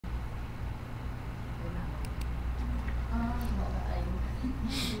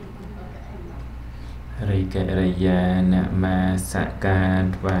Rì kệ rì già nạ ma sạ ca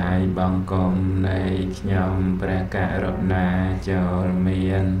vài bong công này nhom pra ca rộp na cho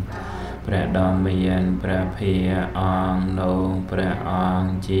miên pra đo miên pra phia ong nô pra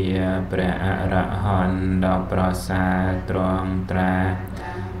ong chia pra a ra hòn đo pra sa trong tra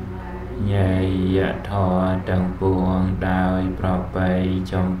nhạy thọ đằng buông đào pra bay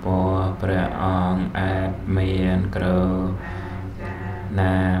trong po pra ong át miên cờ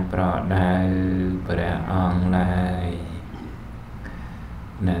na pro đau pra ong lai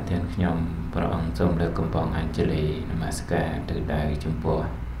na thiên nhom pro ong som le công bong anjali namaskar từ đại trung po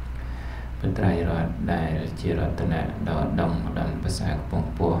bên trái rồi đại chia rồi tên là đo đông đầmภาษา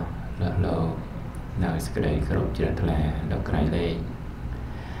công po lo lo nào sẽ đây khởi chia là đo cái lên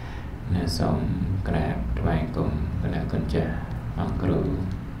na som cái vài cùng cái là con cha ong cừu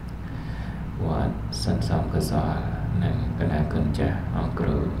what sân som cơ sở nâng cái là con cha ông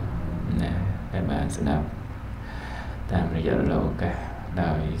cừu nè các bạn sẽ đọc tam bây giờ lâu cả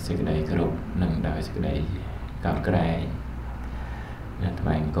đời sẽ đây cái rụt nâng đời sẽ đây còn cái này nè các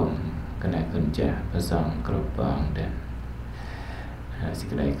bạn cùng cái là con cha và xong cừu bằng đến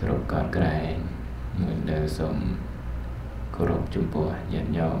sẽ đây cái rụt còn cái này mình đều sống cừu chung bùa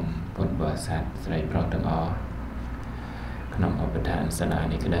nhận nhom bột bò sạch sẽ đây pro đằng ó nông họcประธานสนา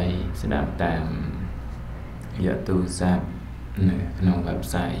นี่ก็ได้สนามตามยอดตู้ซับนองแบบ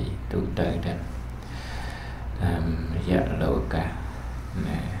ใส่ตู้เตยได้ตามยอดโลกะ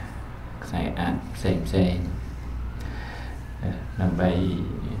ใส่อัดเซ็งนำไป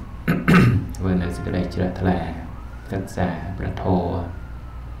วันนี้ก็ได้เจริญทะเลศึกษาประโท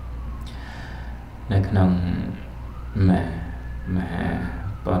ในขนมมา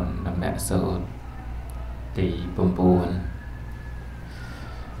ปนลำแบบโซตีปุ่มปูน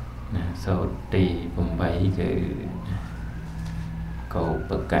số tỷ vùng bảy cái cầu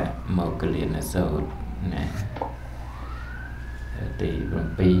bậc cả một cái liền là số nè tỷ vùng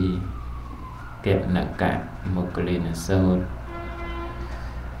pi kẹp là cả một cái liền là số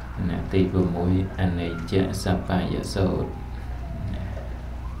nè tỷ vùng mũi anh này chợ sapa giờ số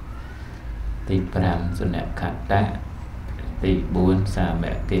tỷ pram số nè khát ta tỷ buôn xa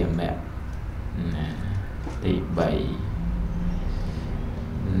mẹ kia mẹ tỷ bảy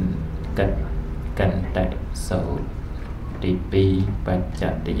canh tại số tỷ pi bạch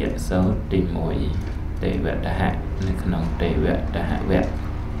chặt để dạy số tỷ mũi tỷ vẹt đã hạ nên không tỷ vẹt đã hạ vẹt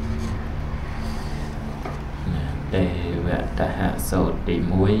tỷ vẹt đã hạ số tỷ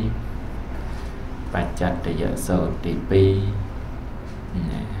mũi bạch chặt để dạy số tỷ pi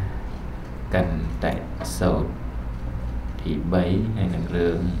canh tại số tỷ bảy hay năng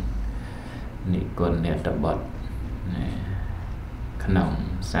lượng nị con nè tập bọtขนม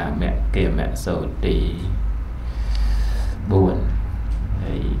สามแม่เกมแม่โซตีบุญไ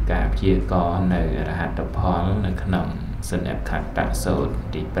อ้กาบเชียกอในรหัสพรในขนมสนับขัดตะโซ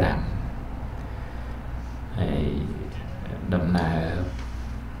ตีปรังไอ้ดำนา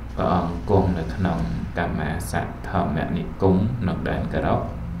พระองค์กงในขนมกามาสัตว์ทอมแม่นิกุ้งนกแดนกระรอก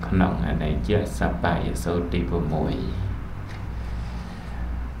ขนมอันไหนเจ้าสบายโซตีบุมวย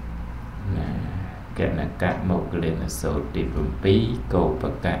là cả một cái liền là số tỷ vùng pí cầu và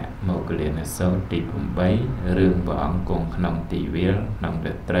cả một cái liền là số tỷ vùng bấy rương bọn cùng nông tỷ viết nông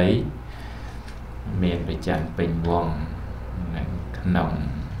đất trấy miền về chẳng bình vòng nông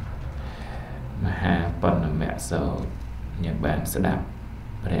mà ha bọn là mẹ số những bạn sẽ đạp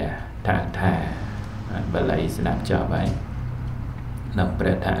để thả và lấy sẽ đạp cho vậy nông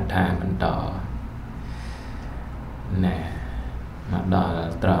để thả mình đỏ nè mà đỏ là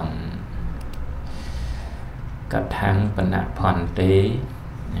trònกระทั่งปณะพรเต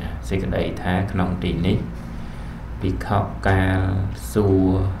สิกระไดท้าขนมตีนิปีเข้าการสู่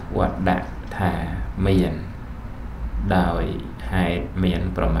วัดดะทาเมียนโดยให้เมียน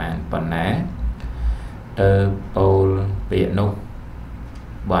ประมาณปนะเตอโปลเปียนุ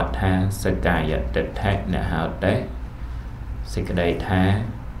วัดทางสกายติดแท้เนหาวเตสิกระไดท้า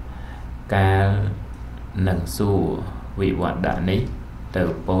การหนังสู่วิวัดดะนิเตอ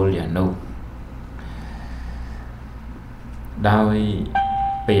โปลยานุโดย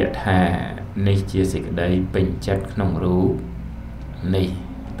เปียธาในเจียสิกได้เป็นจัดขนมรู้ใน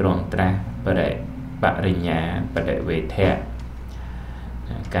ตรงตราประเดปริญญาประเดเวทะ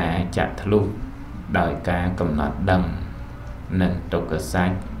การจัดทะลุโดยการกำหนดดังนั่งตกสั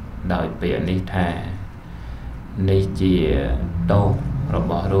จโดยเปียนิธาในเจียโตระ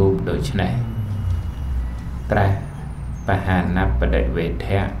บอบรูปโดยชนะตราปหานับประเดเวท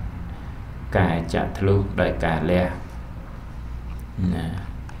ะการจัดทะลุโดยการเลี้ย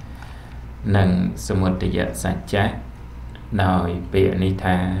นั่งสมุทยสัจจะ nói bịa ní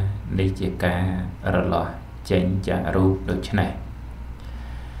tha ní chìa ca rờ lọ chênh chả rút được chứ này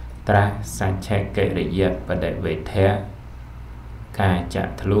tra sa chạy kệ rỉ dẹp và đại về thế ca chả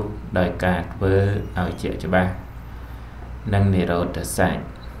thử lúc đời ca với ở chịu cho ba nâng nì rô trở sạch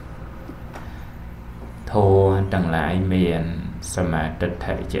thô đằng lại miền sa mà trật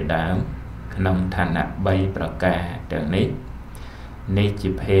thể chế đám nông thành nạp bay bà ca trở nít nít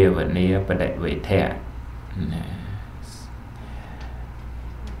chịp hê và nia và đại về thế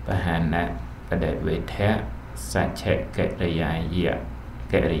và hà nạ và đại về thế sa chạy kệ rỉ dẹp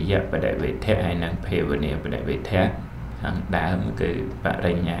kệ rỉ dẹp và đại về thế hay năng hê và nia và đại về thế đã một cái bà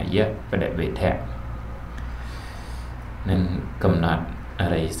rình nhà dẹp và đại về thế nên cầm nọt ở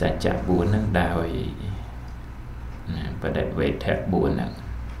đây sẽ chạm buồn nâng đào và đại về thế buồn nâng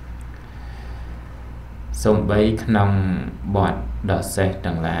xong bấy nông bọt đỏ xe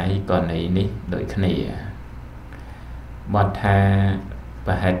đằng lái còn ấy ní đổi khá nè bọt tha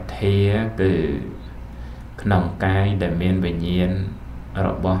và hạt thế cứ nông cái để miên về nhiên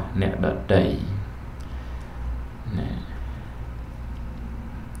rồi bọt nẹ đợt đầy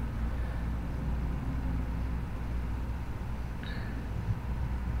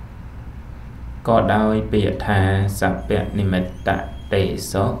có đôi bịa tha sạp bẹt ni mệt tạ tệ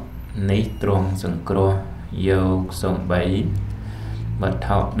sốt ní trung sừng cua vô sông bấy bật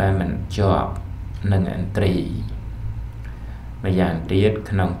thọ đai mình chọp nâng ảnh trì mà dạng tiết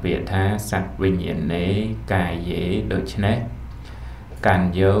nông bịa tha sạp vinh nhiệt nế cài dễ đôi chân nế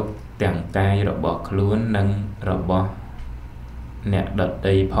càn vô tiếng cay rồi bỏ luôn nâng rồi bỏ nẹ đợt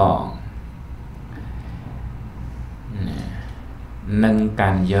đây phòng nâng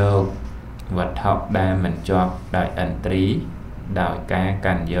càn vô vật học đa mình cho đại ẩn trí đòi ca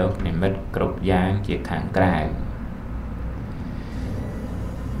càn dốc này mất cục giang chỉ kháng cài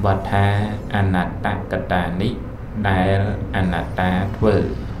vật tha anatta kata ní đại anatta thử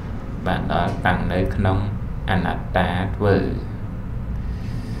bạn đó tăng nơi nông anatta thử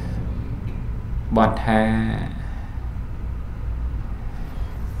vật tha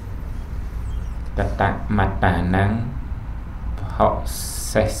kata mata năng họ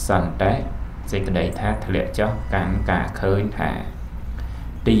sẽ sẵn đấy sẽ cái đấy tha thật lệ cho cán cả khơi thả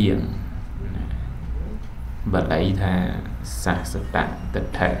tiền và lấy tha xa sự tạng tất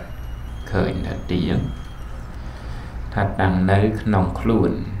thể khơi là tiền thật đằng nơi nông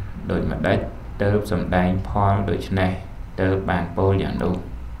khuôn đôi mặt đất tớ dòng đánh Paul đôi chân này tớ bàn bố dạng đủ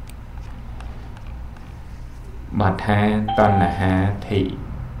bọt tha toàn là ha thị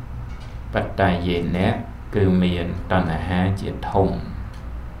bắt tài dễ nét cư miền toàn là ha chỉ thông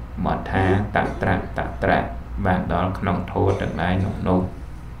bọt tha tạ trạc bạn đó nông thô trận đáy nông nô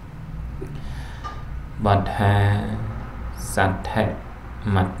bọt tha sát thệ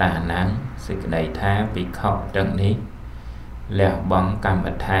mặt tà nắng sự đầy tha vì khóc trận ní lẹo bóng cầm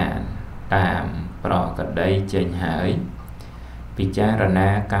vật thàn tạm bỏ cả đây trên hải vì cha ra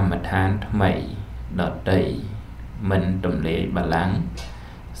na cầm vật thàn mày đọt đầy mình trùm lệ bà lắng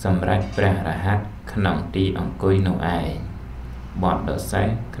xâm rách bè ra hát nông ti ông côi nông ai bọt đợt sách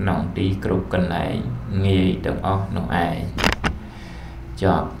nông tí cục cần lại nghi được óc nông ai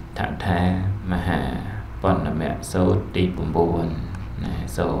chọp thả tha mà hà bọn là mẹ số tí bùm buồn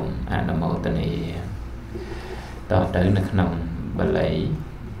số là mô tên này tỏ tới là nông bà lấy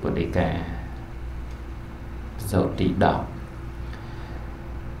bộ đi cả số tí đọc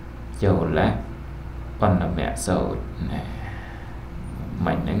dầu lát bọn là mẹ số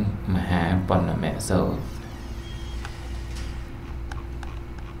mạnh nâng mà hà bọn là mẹ số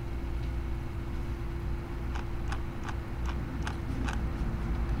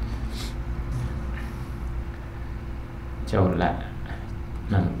châu lạ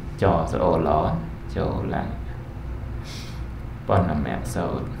nằm trò sổ ló châu lạ bọn là mẹ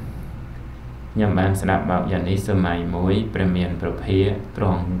sổ nhằm bạn sẽ đạp bảo dành ý sơ mày mối premium pro phía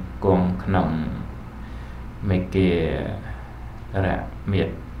trong con nồng mấy kia rạ miệt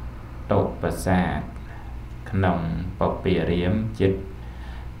tốt và xa nồng bọc bìa riếm chích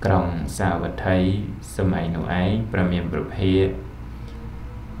còng sao vật thấy sơ mày nụ ấy premium pro phía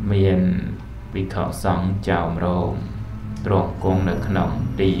miền bị khảo sóng chào rô trong con được nồng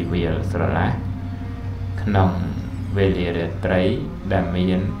đi về sra nồng về lìa trái đam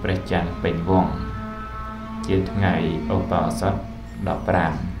miênประจัน bình vong chiết ngày ô bảo sắt đỏ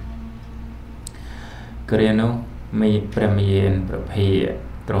pram Kreno mi premien prophe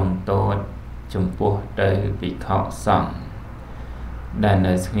trong tốt chung po tới bị khọ sòng đàn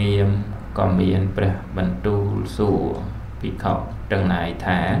ở nghiêm có miên pre bần tu sủa bị khọ trăng lại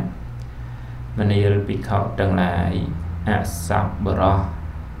thả manil bị khọ trăng lại a sắp bro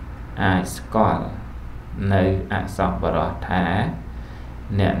ai scol nơi ạ sọc bà rõ thá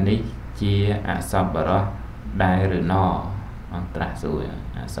nè ní chia ạ sọc bà rõ đai rửa nò trả rồi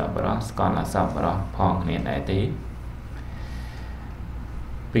ạ sọc bà rõ còn là sọc bà rõ phong nè đại tí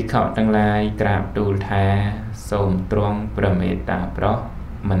vì khảo tăng lai krạp đu thá xôm trong bà mê ta bà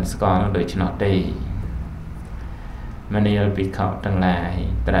mình còn đối cho nó đi mà nếu vì khảo tăng lai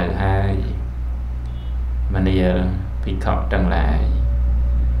trả hai mà nếu vì khảo tăng lai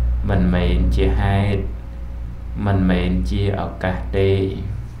mình mệnh chia hai mình mệnh chia ở cả đê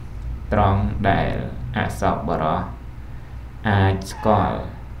trong đại ạ sọc bà rõ ai có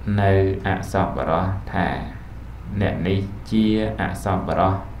nơi ạ sọc bà rõ thả nè ní chia ạ sọc bà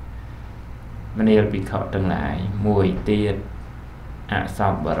rõ mà nếu bị khẩu từng lại mùi tiết ạ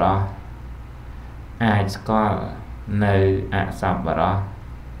sọc bà rõ ai có nơi ạ sọc bà rõ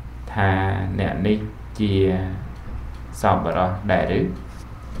thả nè ní chia sọc bà rõ đại đức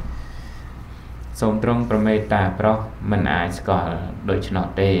xôm trong bà mê ta bà mình ai có đôi chân nó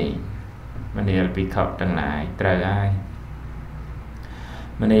tê mà nếu bị khẩu tăng lại trời ai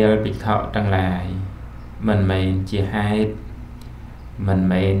mà nếu bị khẩu tăng lại mình mệnh chia hai mình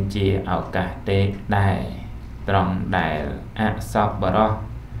mệnh chia ở cả tê đại trong đại ạ sọc bà rõ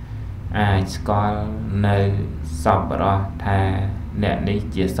ai có nơi sọc bà rõ tha nè ní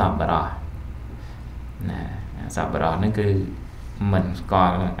chia sọc bà rõ sọc bà rõ nó cứ mình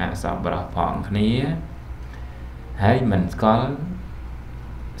có ạ sọc bà rõ phỏng khní hay mình có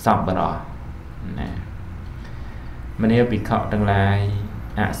sọc bà rõ mà nếu bị khẩu tăng lại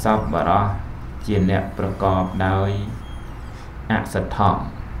ạ sọc bà rõ chia nẹ bà cọp đôi ạ sật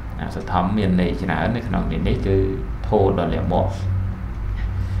thỏm miền này chỉ làในขนมนี้คือโทดอลเลมอ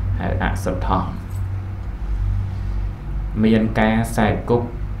ạ sật thỏm miền ca sai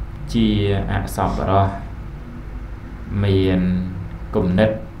cúc chia ạ sọc bà rõ miền cùng nít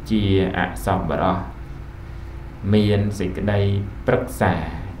chia ạ sọc bà rõ miền dịch đây bất xả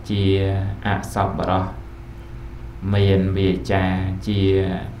chia ạ sọc bà rõ miền bìa cha chia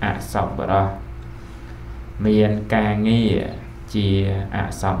ạ sọc bà rõ miền ca nghĩa chia ạ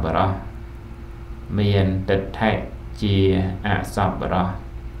sọc bà rõ miền tịch thạch chia ạ sọc bà rõ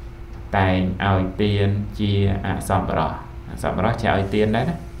tài oi tiên chia ạ sọc bà rõ chia oi tiên đấy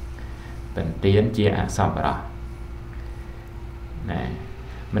bình tiên chia ạ sọc bà rõ này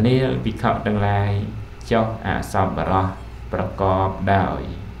mình đi bị khẩu tăng lai cho ạ sọc bà rõ bà cọp đòi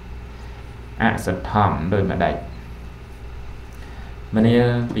ạ sật thỏm đôi mà đạch mình đi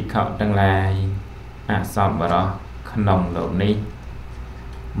bị khẩu tăng lai ạ sọc bà rõ khăn nồng lộ ní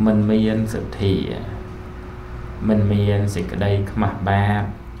mình miên sự thị mình miên dịch ở đây mặt ba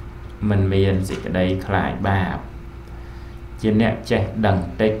mình miên dịch ở đây lại ba trên nét chạy đằng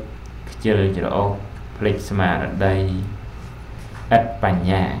tích chơi cho đó click mà ở đây ít bản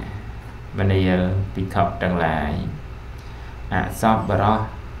nhà mình đi bị khẩu tăng lại ạ sọc bà rõ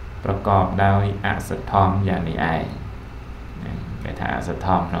ประกอบដោយអសធម្មយ៉ាងនេះឯងគេថាអសធ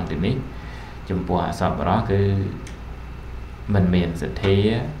ម្មក្នុងទីនេះចំពោះអសបរោះគឺមិនមានសទ្ធា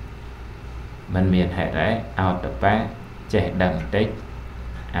មិនមានហេតុអីអោតបៈចេះដឹងតិច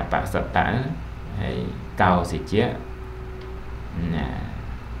អបសត្តៈហើយកោសិជ្ជៈណា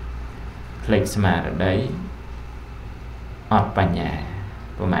ភ្លេចស្មារតីអត់បញ្ញា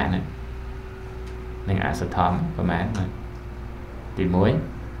ប្រហែលនឹងអសធម្មប្រហែលទី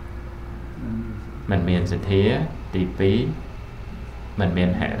1mình miền sự thía tỷ phí mình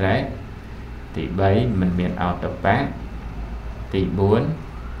miền hệ rác tỷ 3 mình miền auto pack tỷ 4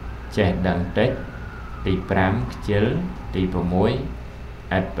 trẻ đằng tết tỷ 5 chữ tỷ 6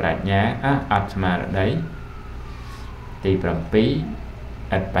 ạch bạch nhá ạch mà ở đấy tỷ 7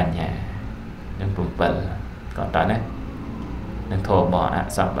 ạch bạch nhá nâng bụng bờ còn đó đấy nâng thô bỏ ạ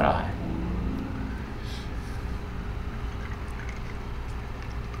sọc rồi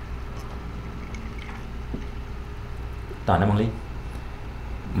tỏ nó bằng lý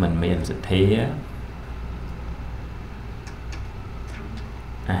mình miền sự thế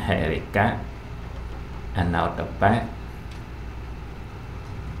hệ rỉ cá nào tập bác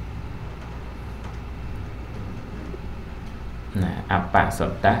áp bạc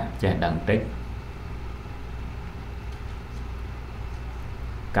sọt tá trẻ đằng tích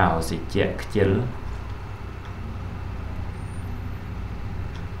cào xịt chẹt chữ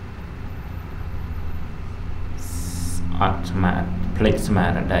mà click mà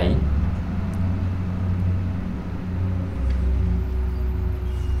ở đây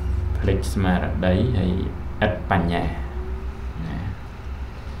click mà ở đấy hay ít bánh nhà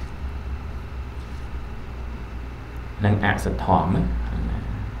nâng ạ sật thỏm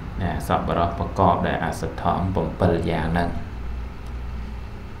nè sọt bà đóประกอบด้วยạ sật thỏm 7 อย่างนั้น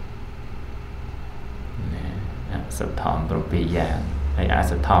សធម្ម7យ៉ាងហើយអ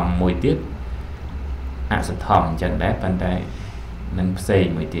សធម្មមួយទៀតអសធម្មអញ្ចឹងដែរប៉ុន្តែនឹងផ្សេង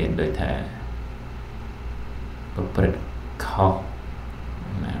មួយទៀតដូចថាប្រព្រឹត្តខុស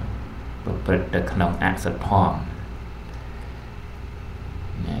ប្រព្រឹត្តទៅក្នុងអសធម្ម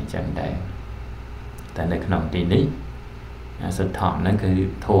អញ្ចឹងដែរតែនៅក្នុងទីនេះអសធម្មហ្នឹងគឺ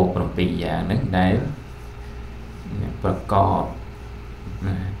ធម៌7យ៉ាងហ្នឹងដែលប្រកប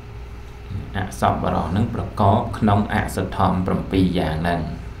អសប្បុរសហ្នឹងប្រកបក្នុងអសធម្ម7យ៉ាងហ្នឹង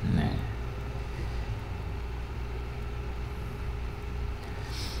ណា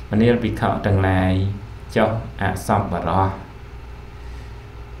មនាលភិក្ខុទាំងឡាយចុះអសប្បុរស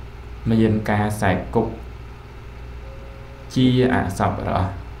មានការសែកគប់ជាអសប្បុរស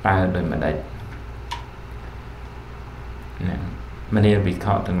តើដូចម្ដេចមនាលភិក្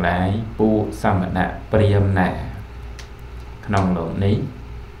ខុទាំងឡាយពួកសមណៈព្រាហ្មណ៍ណាក្នុងលោកនេះ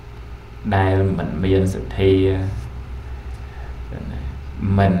ដែលមិនមានសទ្ធា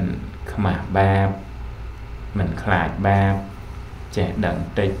មិនខ្មាស់បាបមិនខ្លាចបាបចេះដឹង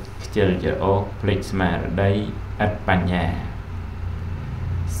តិចខ្ជិលច្រអូសភ្លេចស្មារតីឥតបញ្ញា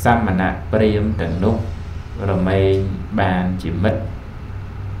សមណៈព្រាហ្មណ៍ទាំងនោះរមែងបានជាមិត្ត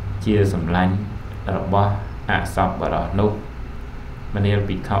ជាសម្លាញ់របស់អសប្បុរសនោះមនាល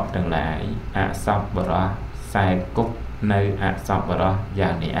ភិក្ខុទាំងឡាយអសប្បុរសខ្សែគប់នៅអសប្បុរសយ៉ា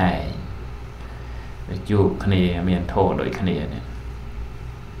ងនេះឯងជួបគ្នាមានធម៌ដូចគ្នានេះ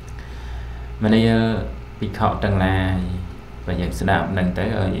មនាលភិក្ខុទាំងឡាយបើយើងស្ដាប់នឹងទៅ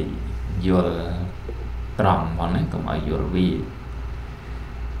ឲ្យយល់ត្រង់ផងណាកុំឲ្យយល់វា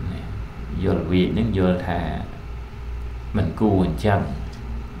យល់វានឹងយល់ថាមិនគួរអញ្ចឹង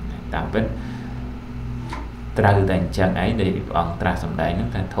តាមពិតត្រូវតែអញ្ចឹងឯងដែលព្រះអង្គត្រាស់សម្ដែងហ្នឹង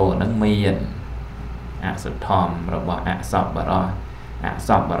ថាធម៌ហ្នឹងមានអសធម្មរបស់អសប្បុរស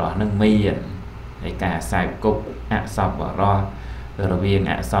ហ្នឹងមានហើយការសែកគប់អសប្បុរសរវាង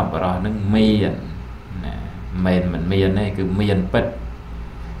អសប្បុរសហ្នឹងមានណាមិនមានទេគឺមានពិត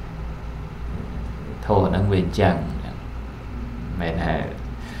ធម៌ហ្នឹងវាអញ្ចឹងមែនហើយ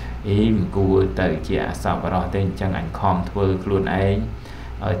មិនគួរទៅជាអសប្បុរសទេអញ្ចឹងអញខំធ្វើខ្លួនឯង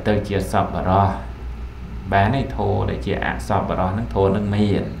ឲ្យទៅជាសប្បុរសបានឯធម៌ដែលជាអសប្បុរសហ្នឹងធម៌ហ្នឹង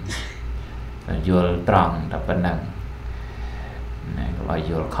មានយល់ត្រង់តែប៉ុណ្ណឹងណាក៏ឲ្យ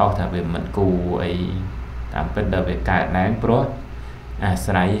យល់ខុសថាវាមិនគួរអីតាមពិតដល់វាកើតឡើងព្រោះអា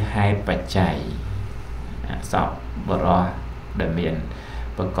ស្រ័យហេតុបច្ច័យអសប្បុរសដែលមាន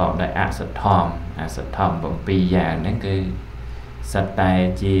ប្រកបដោយអសធម្ម7យ៉ាងហ្នឹងគឺសត្វតែ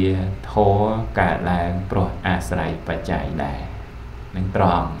ជាធម៌កើតឡើងព្រោះអាស្រ័យបច្ច័យដែរនឹងត្រ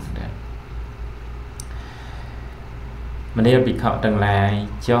ង់មនាលភិក្ខុទាំងឡាយ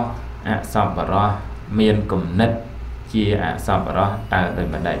ចុះអសប្បុរសមានគំនិតជាអសប្បុរសតើដូច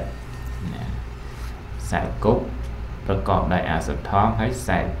ម្ដេចខ្សែគប់ប្រកបដោយអសធម្មហើយខ្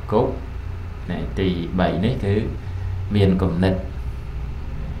សែគប់ទី3នេះគឺមានគំនិត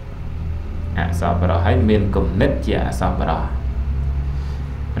អសប្បុរសហើយមានគំនិតជាអសប្បុរស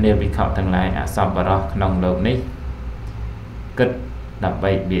មនាលភិក្ខុទាំងឡាយអសប្បុរសក្នុងលោកនេះគិតដើម្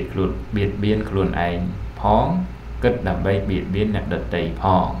បីបៀតបៀនខ្លួនឯងផងគិតដើម្បីបៀតបៀនអ្នកដទៃផ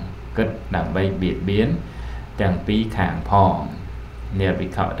ងគិតដើម្បីបៀតបៀនទាំងពីរខាងផងនាលភិ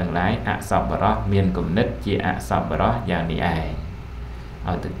ក្ខុទាំងឡាយអសប្បុរសមានគំនិតជាអសប្បុរសយ៉ាងនេះឯង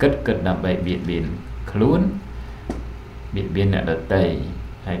ឲ្យទៅគិតដើម្បីបៀតបៀនខ្លួនបៀតបៀនអ្នកដទៃ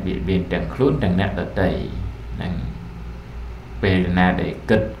ហើយបៀតបៀនទាំងខ្លួនទាំងអ្នកដទៃហ្នឹងពេលណាដែល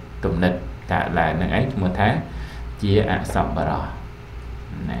គិតគំនិតកើតឡើងហ្នឹងឯងឈ្មោះថាជាអសប្បុរស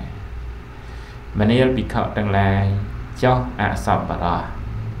ណាមនាលភិក្ខុទាំងឡាយចុះអសប្បុរស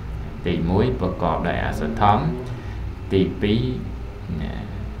ទី1ប្រកបដោយអសធម្មទី2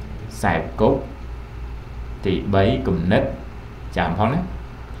ខ្សែគប់ទី3គំនិតចាំផងណា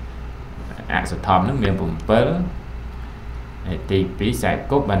អសធម្មនឹងមាន7ហើយទី2ខ្សែ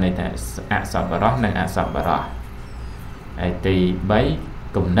គប់បានន័យថាអសប្បុរសនិងអសប្បុរសហើយទី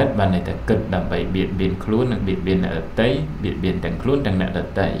3គំនិតបានន័យថាគិតដើម្បីបៀតបៀនខ្លួននិងបៀតបៀនអ្នកដទៃបៀតបៀនទាំងខ្លួនទាំងអ្នកដ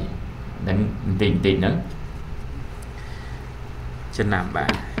ទៃនឹងបន្តិចហ្នឹងចំណាំបា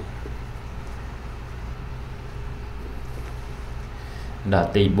ទដល់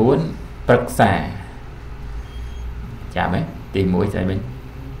ទី4ប្រឹក្សាចាំទេទី1ស្អីវិញ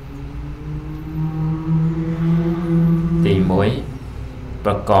ទី1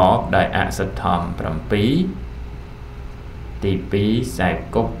ប្រកបដោយអសធម្ម7ទី2ខ្សែ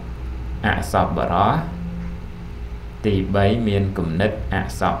គប់អសប្បុរសទី3មានគំនិតអ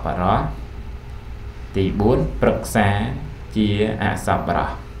សប្បុរសទី4ប្រឹក្សាជាអសប្បុរ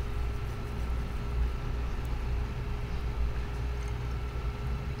ស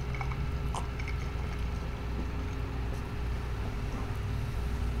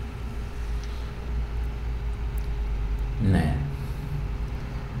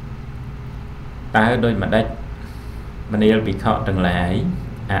tái đôi mà đách mà nếu bị khọ từng lại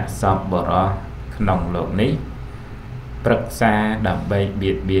sọp bỏ rõ nòng lộn ní bật xa đầm bay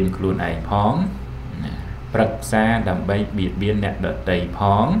biệt biên khuôn ảnh phóng bật xa đầm bay biệt biên nẹ đợt đầy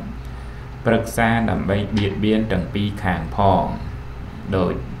phóng bật xa đầm bay biệt biên tầng pi kháng phóng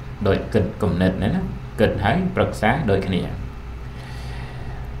đội kịch cùng nịch nữa kịch hãy bật xa đôi khả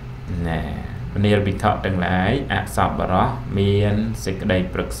nè nếu bị khọ từng lại sọp bỏ rõ miền dịch đầy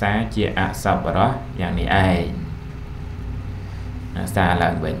bật xa chia sọp bỏ rõ dạng này ai xa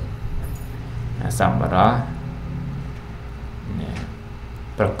là bệnh xong rồi đó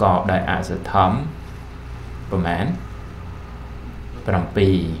ประกอบដោយអសធម្មប្រមាណ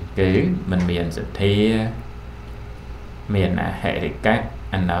7គឺมันមានសទ្ធាមានអហិរិកៈ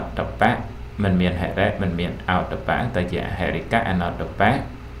អនត្តបៈมันមានហិរិมันមានអោតបៈតែជាអហិរិកៈអនត្តបៈ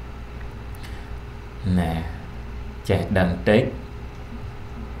ណែចេះដឹងតិច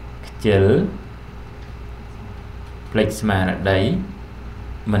ខ្ជិលផ្លេចស្មារតី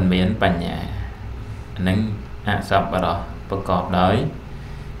มันមានបញ្ញានឹងសប្បុរសប្រកបដោយ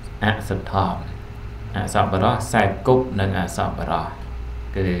អសទ្ធម្មសប្បុរសខ្សែគប់និងសប្បុរស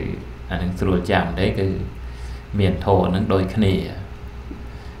គឺអានឹងស្រួលចាំទេគឺមានធម៌នឹងដូចគ្នា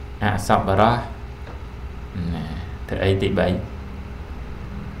សប្បុរសធ្វើអីទី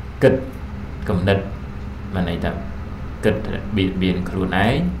3គិតគំនិតមិនន័យថាគិតបៀតបៀនខ្លួនឯ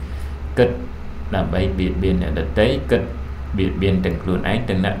ងគិតដើម្បីបៀតបៀនអ្នកដទៃគិតបៀតបៀនទាំងខ្លួនឯង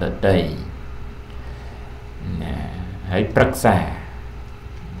ទាំងអ្នកដទៃហើយប្រឹក្សា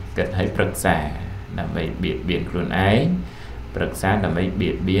គិតឲ្យប្រឹក្សាដើម្បីបៀតបៀនខ្លួនឯងប្រឹក្សាដើម្បីបៀ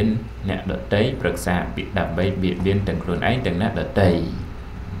តបៀនអ្នកដទៃប្រឹក្សាដើម្បីបៀតបៀនទាំងខ្លួនឯងទាំងអ្នកដទៃ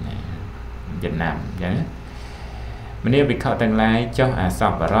ចំណាំអញ្ចឹងមនាវិខទាំងឡាយចុះអស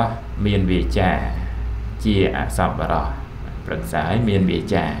ប្បុរសមានវាចាជាអសប្បុរសប្រឹក្សាឲ្យមានវា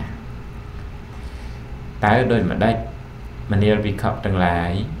ចាតើដូចម្ដេចមនាវិខទាំងឡា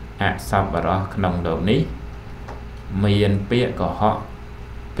យអសប្បុរសក្នុងលោកនេះមានពាក្យកុហក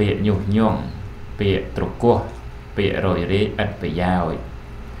ពាក្យញុះញង់ពាក្យត្រគោះពាក្យរយរាយឥតប្រយោជ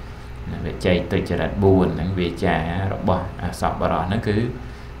ន៍វិជ័យទុច្ចរិត4ហ្នឹងវាចារបស់អសប្បុរសហ្នឹងគឺ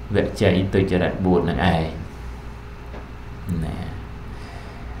វិជ័យទុច្ចរិត4ហ្នឹងឯងណា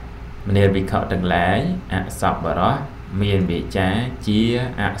មនាវិខទាំងឡាយអសប្បុរសមានវាចាជា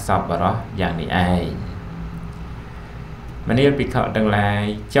អសប្បុរសយ៉ាងនេះឯងមនាវិខទាំងឡាយ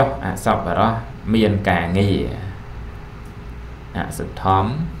ចុះអសប្បុរសមានការងារអសធម្ម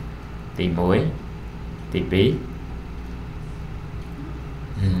ទី1ទី2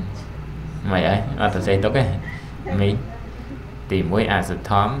មិនអីអត់ទៅសេទុកទេមីទី1អស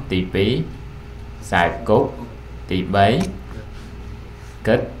ធម្មទី2ខ្សែគប់ទី3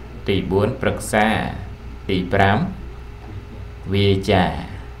គិតទី4ប្រឹក្សាទី5វាចា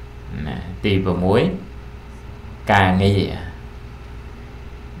ណាទី6ការងារ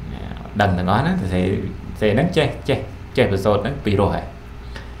ដឹងទាំងអស់ណាទៅសេហ្នឹងចេះប្រសូតហ្នឹងពីរោះហើយ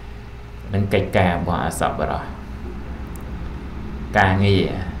នឹងកិច្ចការរបស់អសប្បុរសការងារ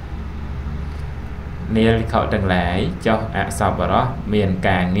នាលខទាំងឡាយចុះអសប្បុរសមាន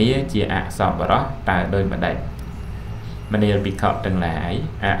ការងារជាអសប្បុរសតើដូចម្ដេចមនាលភិក្ខុទាំងឡាយ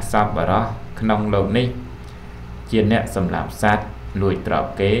អសប្បុរសក្នុងលោកនេះជាអ្នកសម្លាប់សត្វលួចទ្រព្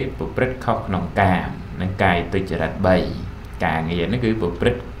យគេប្រព្រឹត្តខុសក្នុងកាមនិងកាយទុច្ចរិត3ការងារនេះគឺប្រព្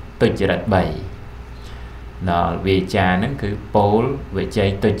រឹត្តទុច្ចរិត3ដល់វាចាហ្នឹងគឺពោលវិជ័យ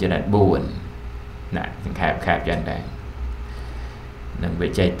ទុច្ចរិត4ណាសង្ខេបយ៉ាងដែរនឹងវិ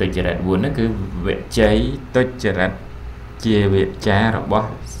ជ័យទុច្ចរិត4ហ្នឹងគឺវិជ័យទុច្ចរិតជាវាចារបស់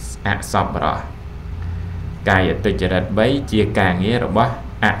អសប្បុរសកាយទុច្ចរិត3ជាការងាររបស់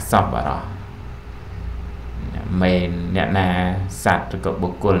អសប្បុរសមិនអ្នកណាសត្វឬក៏បុ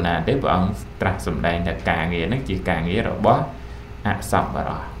គ្គលណាទេព្រះអង្គត្រាស់សម្ដែងថាការងារហ្នឹងជាការងាររបស់អសប្បុ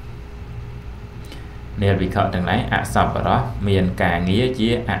រសនាលវិខទាំងឡាយអសប្បុរសមានការងារជា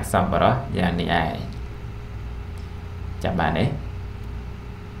អសប្បុរសយ៉ាងនេះឯងចាប់បានទេ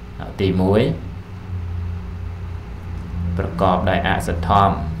ទី1ប្រកបដោយអសធ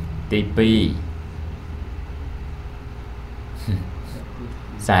ម្មទី2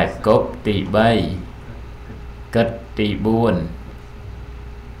ខ្សែគប់ទី3គិតទី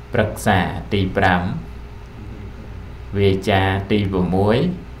4ប្រឹក្សាទី5វាចាទី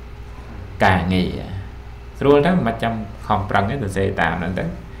6ការងារស្រួលទៅមិនចាំខំប្រឹងទេទៅសេតាមហ្នឹងទៅ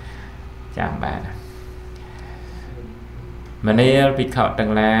ចាំបានមនាលភិក្ខុទាំ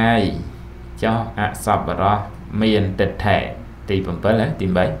ងឡាយចុះអសប្បុរសមានទិដ្ឋិទី7ទី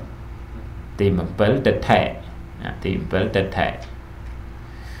8ទី7ទិដ្ឋិទី7ទិដ្ឋិ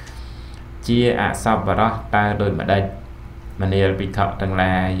ជាអសប្បុរសតើដូចម្ដេច mà nêu bị khóc từng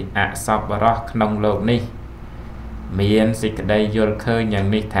là ạ sọc bà róc nông lột ní miền xịt đây vô khơi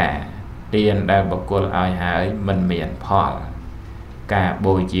nhận ní thả tiền đang bọc cô ai hãy mình miền phò cả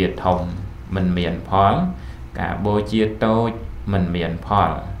bồi chia thông mình miền phó cả bồi chia tôi mình miền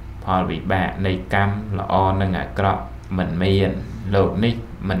phò phò bị bạn này cam là o nâng ngã cọ mình miền lột ní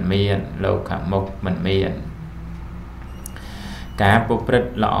mình miền lột khả mục mình miền cả bộ prít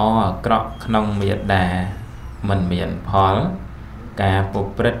là o cọ nông miền đà mình miền phó cả bộ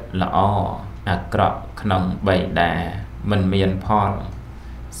prít là o cọ nông bảy đà mình miền phò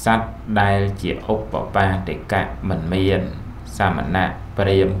sát đai chỉ ốc bỏ ba để cả mình miền sa mật nạ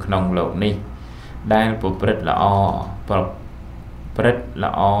prem nông lộ ní đai bộ prít là o prít là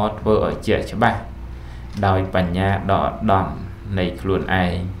o vừa ở chợ chứ ba đòi bánh nhà đỏ đòn này luôn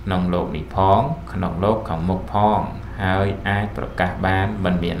ai nông lộ ní phóng nông lốt không một phong hai ai cả bán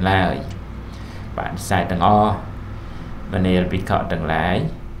mình miền lời bạn sai tầng o mình nêu bị khọ tầng lái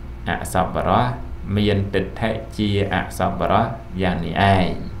sọc vào đó miền tịch thể chia sọc vào đó dạng này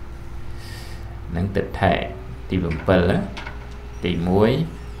ai nâng tịch thể thì vùng bờ thì muối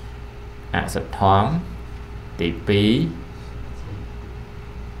sập thoáng thì phí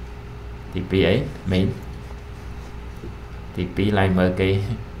ấy mình thì phí lại mở cái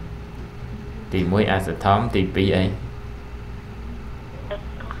thì muối sập thoáng thì phí ấy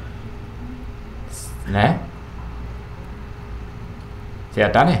nè xe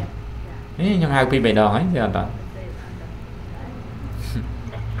tán này nhưng hai phí bày đòn ấy xe tán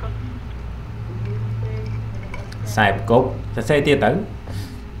sai cốt ta xe tia tử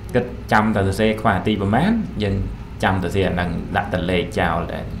cái trăm tờ xe khoa ti bờ mát nhưng trăm tờ xe đang đặt tờ lệ chào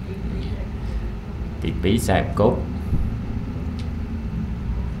để thì bí sai cốt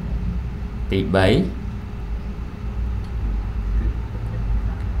thì bảy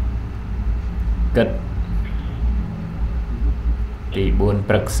kịch thì buôn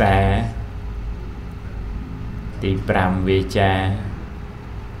prắc xa thì pram về cha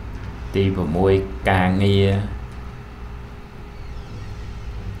thì vào môi cà nghia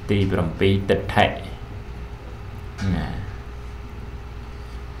thì bằng pi tịch thể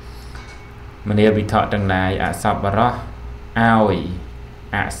mình yêu bị thọ trong này sắp bà rõ oi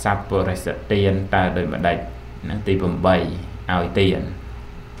sắp bồ rạch sợ tiền ta đời mà đạch thì bằng bầy oi tiền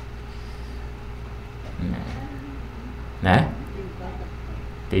nè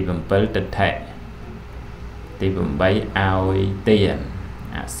thì bằng bấy tịch thể thì bằng bấy oi tiền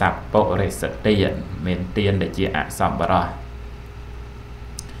sắp bồ rạch sợ tiền mình tiền để chia sắp bà rõ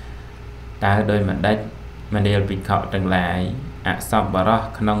ta đôi mặt đất mà đều bị khọ từng lại sắp bà rõ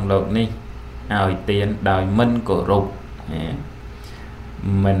nông lột ní oi tiền đòi minh của rụt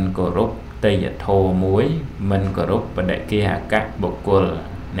mình của rút tây thô muối mình của rút và để kia các bộ quần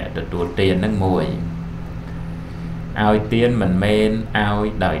nè được đua tiền nước mùi oi tiền mình men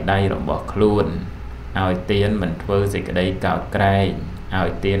oi đòi đây rồi bỏ luôn oi tiền mình phơi gì cái đây cào cray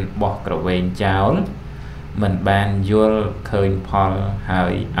oi tiền bỏ cầu ven cháo mình ban vô khơi phol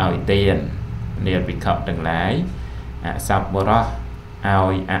hơi oi tiền đều bị khọ từng lái sắp bò đó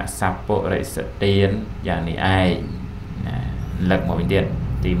oi sắp bộ để sợ tiền dạng này ai lật một tiền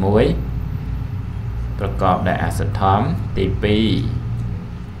tí muốiประกอบด้วยสะท้อมตีปี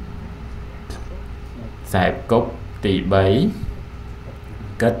สายกบตีใบ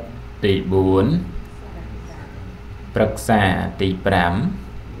กัดตีบุญปรักษาตีปร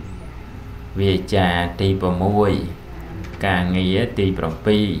ำวิจาตีประมวยกางเงี้ยตีประ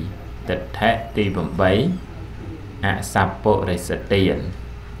ปีตัดแทะตีประใบสับโปะได้สเตียน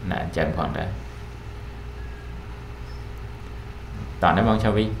น่าจังพอได้ตอนนั้นมองช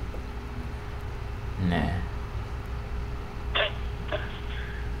าวิnè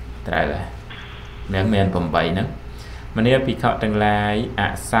tại là nếu mình phẩm bậy nữa mà nếu bị khọ từng lại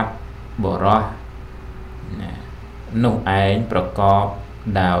sắp bổ ro nụ ảnhประกอบ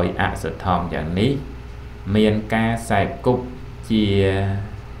โดยสะท้อนอย่างนี้មានការខ្សែគប់ជា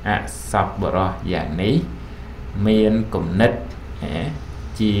សព្វបរោះយ៉ាងនេះមានគំនិត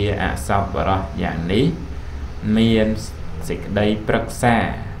ជាសព្វបរោះយ៉ាងនេះមានសេចក្តីប្រឹក្សា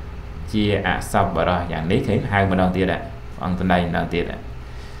ជាសព្វបរោះយ៉ាងនេះឃើញហៅម្ដងទៀតអង្គតណ្ដៃម្ដងទៀត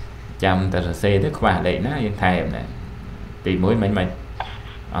ចាំតែសរសេរទៅខ្វះលេខណាយើងថែមណាទី1មិញ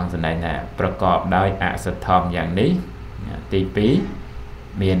អង្គតណ្ដៃណាប្រកបដោយសទ្ធំយ៉ាងនេះទី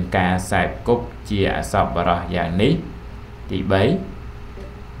2មានការខ្សែគប់ជាសព្វបរោះយ៉ាងនេះទី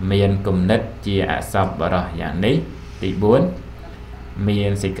3មានគំនិតជាសព្វបរោះយ៉ាងនេះទី4មា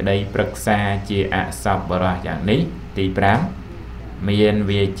នសេចក្តីប្រឹក្សាជាសព្វបរោះយ៉ាងនេះទី5មាន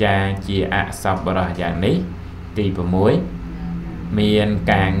វាចាជាសព្វបរោះយ៉ាងនេះទី6មាន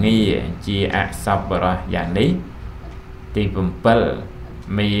ការងារជាសព្វបរោះយ៉ាងនេះ ទី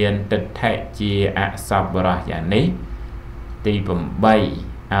7មានទិដ្ឋិជាអសប្បុរសយ៉ាងនេះទី8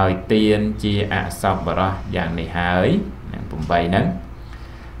ឲ្យទានជាអសប្បុរសយ៉ាងនេះហើយនឹង8ហ្នឹង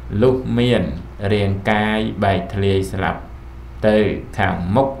លុះមានរាងកាយបែកធ្លាយស្លាប់ទៅខាង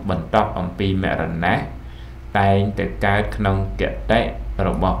មុខបន្ទាប់អំពីមរណៈតែងទៅកើតក្នុងគតិរ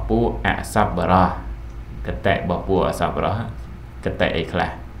បស់ពួកអសប្បុរសគតិរបស់ពួកអសប្បុរសគតិអីខ្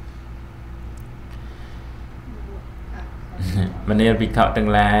លះមនាលភិក្ខុទាំង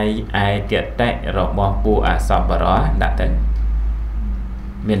ឡាយឯគតិរបស់ពួកអសប្បុរសដាក់ទៅ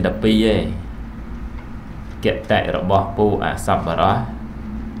មានតែ2ឯងគតិរបស់ពួកអសប្បុរស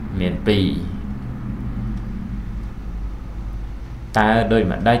មាន2តើដោយ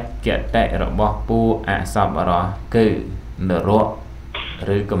ម្ដេចគតិរបស់ពួកអសប្បុរសគឺនរក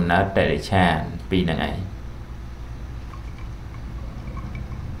ឬកំណើតតិរិឆានពីរហ្នឹងឯង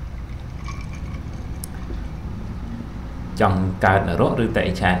ចង់កើតនរកឬតិ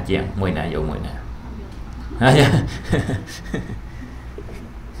រិឆានជាងមួយណាយកមួយណាហើយ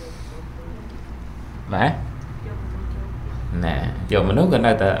បាទណែយកមនុស្សក៏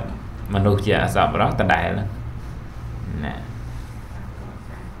នៅតែមនុស្សជាអសប្បុរសដដែលណា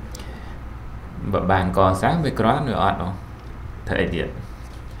bạn còn sáng với có nữa ọt không thời điểm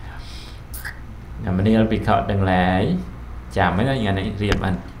mình đi bị khởi đừng lại chả mấy ngày này riêng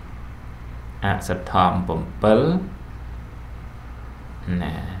anh sập thòm bấm bớ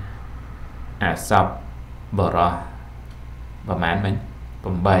nè sập bờ rò và mán mình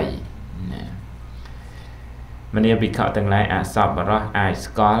bấm bảy nè mình đi bị khởi đừng lại sập bờ rò ai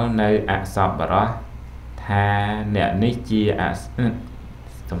có nơi sập bờ rò tha nè nít chia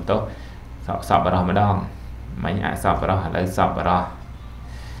tầm tốt sọp vào đó mà đong mấy sọp vào đó là sọp vào đó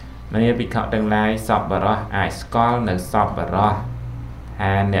mấy bị khảo tương lai sọp vào đó ai có nơi sọp vào đó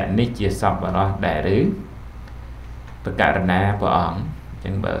hà nè nít chia sọp vào đó để rứ tất cả là na của ông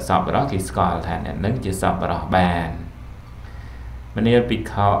chẳng bờ sọp vào đó thì có thà nè nít chia sọp vào đó bàn mấy bị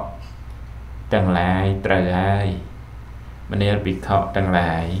khảo tương lai trời ơi mấy bị khảo tương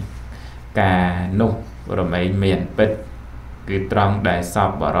lai cả nụ rồi mấy miền bích cứ trong đại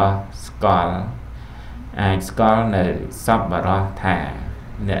sọp vào đó có ai có nơi sọp vào đó thả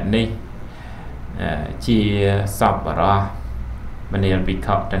nè ní chia sọp vào đó mình nên bị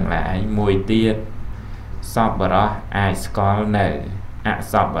khóc chẳng lại mùi tiết sọp vào đó ai có nơi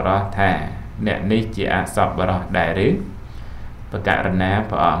sọp vào đó thả nè ní chia sọp vào đó đại rứ và cả rần ná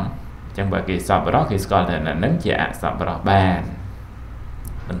vào ổng chẳng bởi kỳ sọp vào đó khi có thể là nâng chia sọp vào đó bàn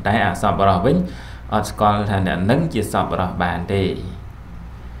mình tay sọp vào đó vĩnh ở con thành là nâng chia sọp vào đó bàn đi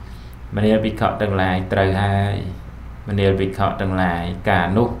mình nên bị khởi tương lai trời hai mình nên bị khởi tương lai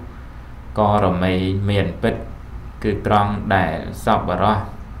cả nút co rồi mấy miền bích cứ trong để sọp vào đó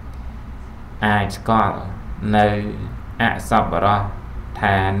ai có nơi sọp vào đó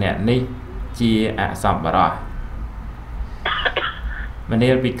thà nè ní chia sọp vào đó mình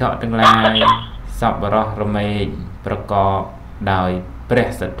nên bị khởi tương lai sọp vào đó rồi mấyประกอบដោយព្រះ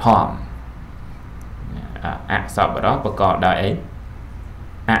សទ្ធំสอบđóประกอบដោយ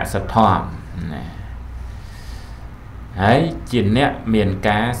សទ្ធំហើយជាអ្នកមាន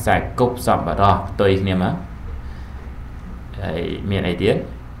ការខ្សែគប់សពរោះផ្ទុយគ្នាមកហើយមានអីទៀត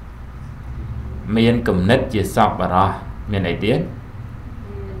មានគំនិតជាសពរោះមានអីទៀត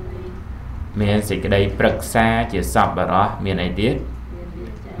មានសេចក្តីប្រឹក្សាជាសពរោះមានអីទៀត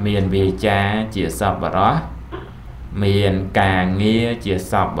មានវាចាជាសពរោះមានការងារជា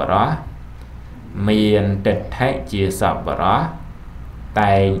សពរោះមានទិដ្ឋិជាសប្បុរស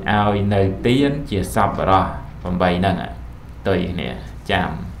តែងឲ្យនៅទានជាសប្បុរស8ហ្នឹងផ្ទុយគ្នាចាំ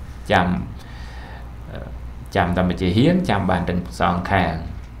តាមជាហ៊ានចាំបានទាំងសងខាង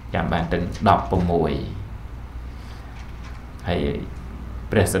ចាំបានទាំង16ហើយ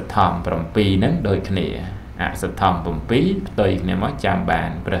ព្រះសទ្ធំ7ហ្នឹងដូចគ្នាអសទ្ធំ7ផ្ទុយគ្នាមកចាំបាន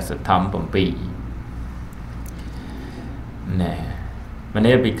ព្រះសទ្ធំ7ណែmình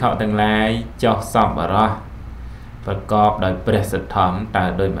nên bị khảo tương lai cho sọp vào đó và có đờiព្រះសទ្ធំតើ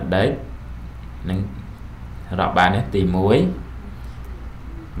ដោយម្ដេចនឹងរាប់បានទី1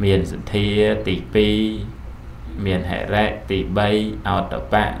មានសទ្ធាទី2មានហិរិទី3អត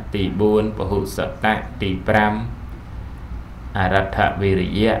បៈទី4ពហុសតៈទី5អរដ្ឋវិរិ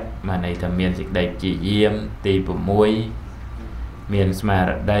យៈមកន័យថាមានសេចក្តីព្យាយាមទី6មានស្មា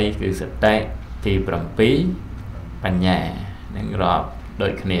រតីគឺសតិទី7បញ្ញានឹងរាប់ដូ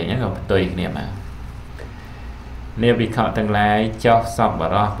ចគ្នាហ្នឹងក៏ផ្ទុយគ្នាមកនាវិខទាំងឡាយចោះសពប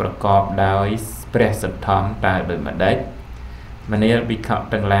រោះប្រកបដោយព្រះសទ្ធំតើដោយម្ដេចមនាវិខ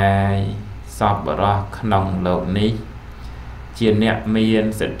ទាំងឡាយសពបរោះក្នុងលោកនេះជាអ្នកមាន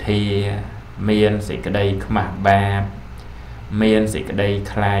សទ្ធាមានសេចក្តីខ្មាស់បាប miền sĩ đây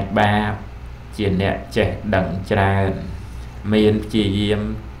khai ba chia nẹ trẻ đằng tràn miền chỉ diêm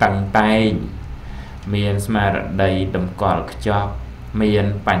tăng tay miền mà đầy đầm cỏ cho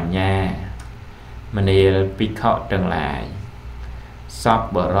miền bản nhà mình đi bị khọ trần lại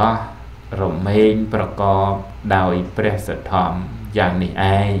sắp bờ ra rồi mìnhประกอบដោយព្រះសទ្ធំយ៉ាងនេះ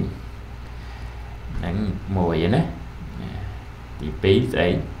ឯងហ្នឹងមួយណាទី2ស្អី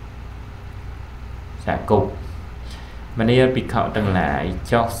សាគុបមនីភិក្ខុទាំងឡាយ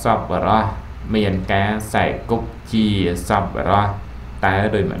ចោះសពរោះមានការសែគុបជាសពរោះតើ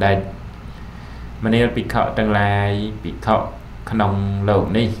ដោយម្ដេចមនីភិក្ខុទាំងឡាយភិក្ខុក្នុងលោក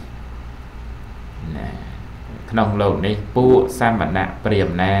នេះណាក្នុងលោកនេះពួកសមណៈព្រាហ្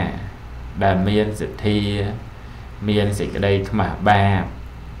មណ៍ណាដែលមានសទ្ធាមានសេចក្តីខ្មាស់បាប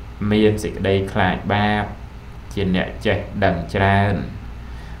មានសេចក្តីខ្លាចបាបជាអ្នកចេះដឹងច្រើន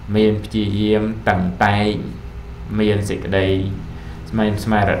មានព្យាយាមតឹងតែងមានសេចក្តីស្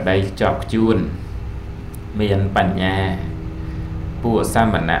មារតីខ្ជាប់ខ្ជួនមានបញ្ញាពួកស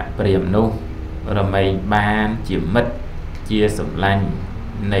មណៈព្រាហ្មណ៍នោះរមែងបានជាមិត្តជាសម្លាញ់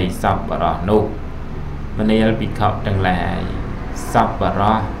នៃសពបរោះនោះមនាលភិក្ខុទាំងឡាយសពប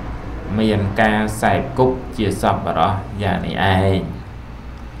រោះមានការសែបគប់ជាសពបរោះយ៉ាងនេះឯង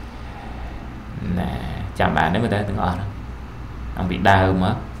ណាចាំបានទេមើលទៅទាំងអស់អំពីដើមម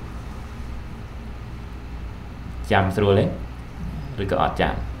កចាំស្រួលទេឬក៏អត់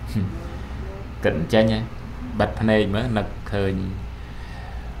ចាំគិតចេញហ៎បាត់ភ្នែកមើលនឹកឃើញ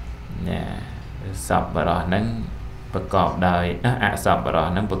ណាសពបរោះហ្នឹងប្រកបដោយអសពបរោះ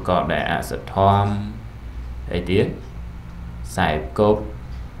ហ្នឹងប្រកបដោយអសធម្មអីទៀតសែបគប់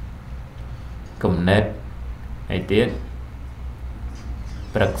គំនិតអីទៀត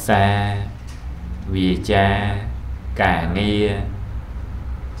ប្រឹក្សាវាចាការងារ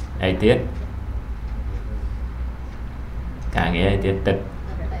អីទៀតការងារអីទៀត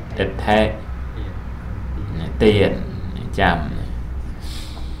ទឹកថេទៀនចាំ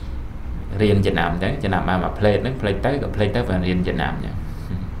រៀនចំណាំទៅចំណាំមកផ្លេតហ្នឹងផ្លេតទៅក៏ផ្លេតទៅបើរៀនចំណាំចឹង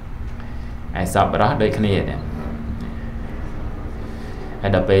ហើយសពបរោះដូចគ្នាដែរហើយ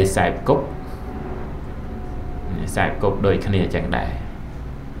ដល់ពេលខ្សែគប់ដូចគ្នាចឹងដែរ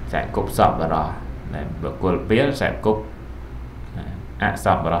ខ្សែគប់សពបរោះដែលបកគលពេលខ្សែគប់អស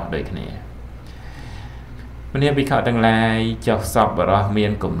ពបរោះដូចគ្នាមនាភិក្ខុទាំងឡាយចុះសពបរោះមា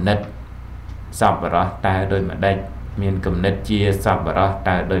នគំនិតសពបរោះតើដូចម្ដេចមានគំនិតជាសពបរោះ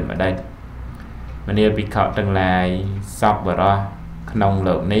តើដូចម្ដេចមនាភិក្ខុទាំងឡាយសពបរោះក្នុង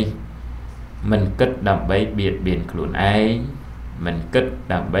លោកនេះមិនគិតដើម្បីបៀតបៀនខ្លួនឯងមិនគិត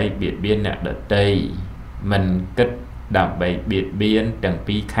ដើម្បីបៀតបៀនអ្នកដទៃមិនគិតដើម្បីបៀតបៀនទាំង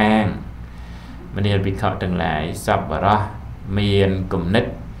ពីរខាងមនាភិក្ខុទាំងឡាយសពបរោះមានគំនិត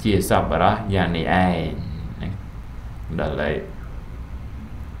ជាសពបរោះយ៉ាងនេះឯងដល់ហើយ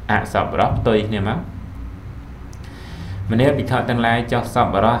អសពបរោះផ្ទុយគ្នាមកម្នាភិក្ខុទាំងឡាយចោះសព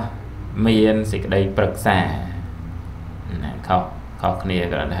បរោះមានសេចក្តីប្រឹក្សាណាខុសគ្នា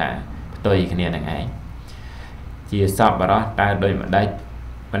គ្រាន់តែផ្ទុយគ្នានឹងឯងជាសពបរោះតើដូចម្ដេច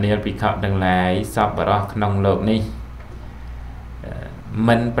មនាភិក្ខុទាំងឡាយសពបរោះក្នុងលោកនេះ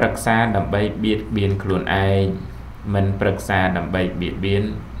មិនប្រឹក្សាដើម្បីបៀតបៀនខ្លួនឯងមិនប្រឹក្សាដើម្បីបៀតបៀន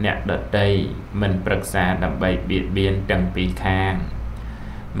អ្នកដទៃមិនប្រឹក្សាដើម្បីបៀតបៀនទាំងពីរខាង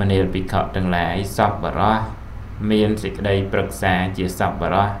មនាលភិក្ខុទាំងឡាយសពបរោះមានសេចក្តីប្រឹក្សាជាសពប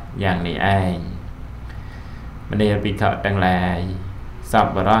រោះយ៉ាងនេះឯងមនាលភិក្ខុទាំងឡាយសព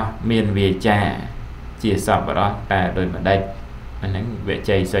បរោះមានវាចាជាសពបរោះតែដូចម្ដេចហ្នឹងវិ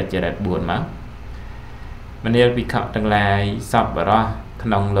ជ័យសុចរិត4មកមនាលភិក្ខុទាំងឡាយសពបរោះក្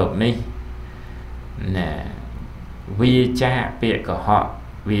នុងលោកនេះណាវាចាពាក្យកុហក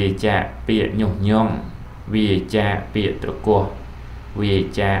វាចាពាក្យញុះញង់វាចាពាក្យត្រគោះវា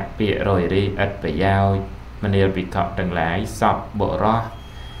ចាពាក្យរយរីឥតប្រយោជន៍មនាលភិក្ខុទាំងឡាយសពបរោះ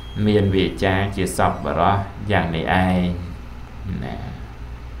មានវាចាជាសពបរោះយ៉ាងនេះឯងណា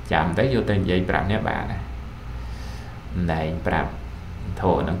ចាំទៅយកទៅនិយាយប្រាប់អ្នកបានណាណែប្រាប់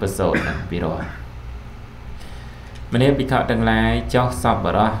ធោនឹងប្រសូតនឹងពីរោះមនាលភិក្ខុទាំងឡាយចោះសពប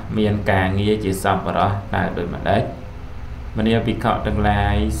រោះមានការងារជាសពបរោះតើដូចម្ដេចមនាលភិក្ខុទាំងឡា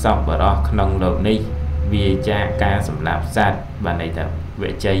យសពបរោះក្នុងលោកនេះវាចាការសម្លាប់សត្វបានន័យថា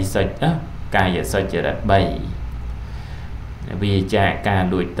វិជ័យសុចកាយសុចរិត3វាចាការ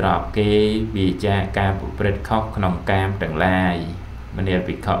លួចត្រប់គេវាចាការប្រព្រឹត្តខុសក្នុងកាមទាំងឡាយមនាល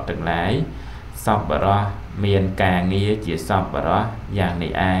ភិក្ខុទាំងឡាយសពបរោះមានការងារជាសពបរោះយ៉ាង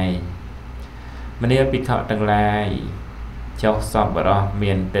នេះឯងមនាលភិក្ខុទាំងឡាយចុះសពបរោះ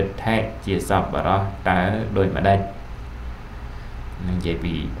មានទិដ្ឋិជាសពបរោះតើដូចម្ដេចនឹងនិយាយ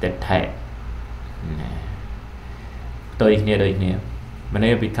ពីទិដ្ឋិណាផ្ tôi nghe đời nghe mình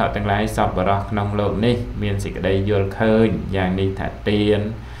ấy bị thọ tăng lái sập vào đó nông lộ ní miền xịt đây vô khơi dạng đi thả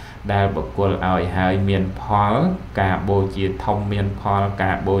tiền đa bậc quân ỏi hai miền phó cả bộ chia thông miền phó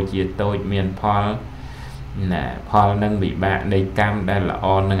cả bộ chia tôi miền phó nè phó nâng bị bạn đây cam đây là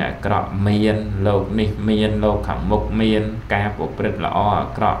on nâng ở cọ miền lộ ní miền lộ khẳng mục miền ca bộ rất là o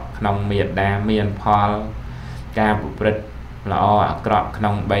cọ nông miền đa miền phó ca bộ rất là o cọ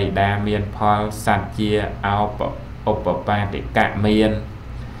nông bay đa miền phó sạt chia ao bậc ba để cả miền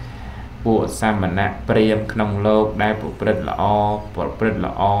bộ sa mật nạ premក្នុងលោកដែលប្រព្រឹត្តល្អ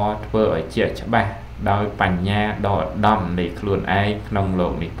ធ្វើឲ្យជាក់ច្បាស់ដោយបញ្ញាដ៏ឧត្តមនៃខ្លួនឯងក្នុងលោ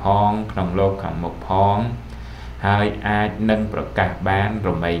កនេះផងក្នុងលោកខាងមុខផងហើយអាចនឹងប្រកាសបានរ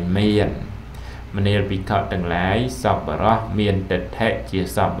មែងមានមនាលភិក្ខុទាំងឡាយសប្បុរសមានទិដ្ឋិជា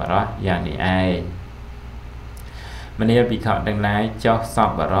សប្បុរសយ៉ាងនេះឯងមនាលភិក្ខុទាំងឡាយចោះស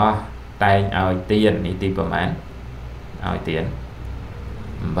ប្បុរសតែងឲ្យទាននេះទីប្រមាណឲ្យទាន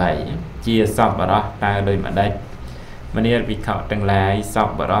8ជាសប្បុរសតើដោយម្ដេចមនាលភិក្ខុទាំងឡាយស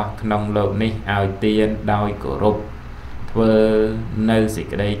ប្បុរសក្នុងលោកនេះឲ្យទានដោយគោរពធ្វើនៅសេច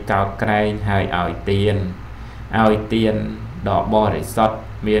ក្តីកោតក្រែងហើយឲ្យទានដ៏បរិសុទ្ធ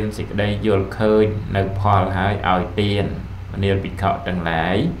មានសេចក្តីយល់ឃើញនៅផលហើយឲ្យទានមនាលភិក្ខុទាំងឡា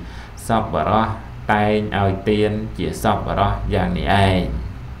យសប្បុរសតែងឲ្យទានជាសប្បុរសយ៉ាងនេះឯង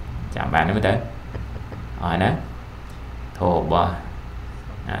ចាំបានទេមើលទៅអរណាធម៌របស់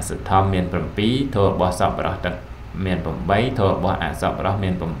សុទ្ធមមាន7ធម៌របស់សប្បុរសទឹកមាន8ធម៌របស់អសប្បុរសមា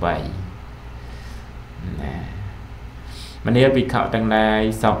ន8ណាមនាលភិក្ខុទាំងឡាយ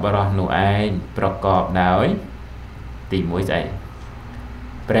សប្បុរសនោះឯងប្រកបដោយទី1ស្អី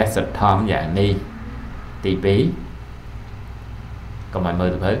ព្រះសុទ្ធមយ៉ាងនេះទី2កុំឲ្យមើ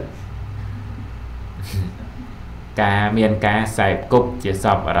លទៅការមានការសែបគប់ជាស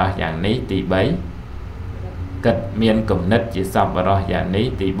ប្បុរសយ៉ាងនេះទី3គិតមានគំនិតជាសប្បុរសយ៉ាងនេះ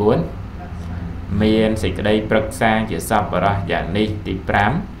ទី4មានសេចក្តីប្រឹក្សាជាសប្បុរសយ៉ាងនេះទី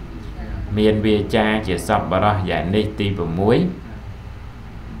5មានវាចាជាសប្បុរសយ៉ាងនេះទី6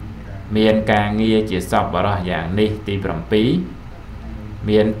មានការងារជាសប្បុរសយ៉ាងនេះទី7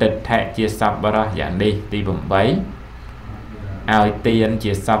មានទិដ្ឋិជាសប្បុរសយ៉ាងនេះទី8ឲ្យទាន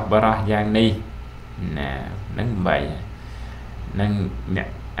ជាសប្បុរសយ៉ាងនេះណានឹង8នឹងអ្នក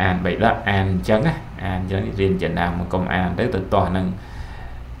អាន3ដកអានអញ្ចឹងណាអានអញ្ចឹងរៀនចំណាំកុំអានទៅតោះនឹង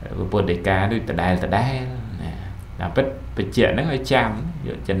ពុទ្ធដីកាដូចដដែលណាតែពិតបច្ចៈហ្នឹងឲ្យចាំយ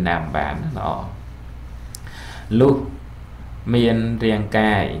កចំណាំបានល្អលុះមានរាង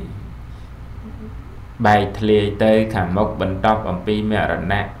កាយបែកធ្លាយទៅខាងមុខបន្ទាប់អំពីមរ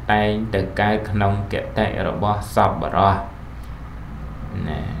ណៈតែងទៅកើតក្នុងគតិរបស់សប្បុរស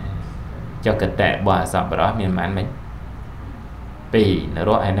ណាចុះគតិរបស់សប្បុរសមានប៉ុន្មាន2នរ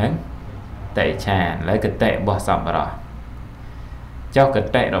កឯហ្នឹងតេឆានលើគតិរបស់សប្បុរសចុះគ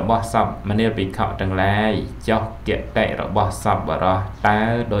តិរបស់សពមនាលភិក្ខុទាំងឡាយចុះគតិរបស់សប្បុរសតើ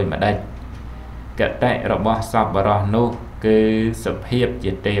ដោយម្ដេចគតិរបស់សប្បុរសនោះគឺសុភាព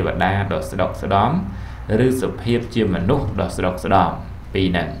ជាទេវតាដ៏ស្ដុកស្ដំឬសុភាពជាមនុស្សដ៏ស្ដុកស្ដំពីរ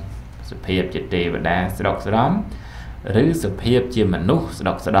ហ្នឹងសុភាពជាទេវតាស្ដុកស្ដំឬសុភាពជាមនុស្សស្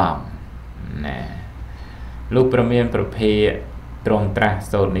ដុកស្ដំណាលោកប្រមានប្រភេទត្រង់ត្រាស់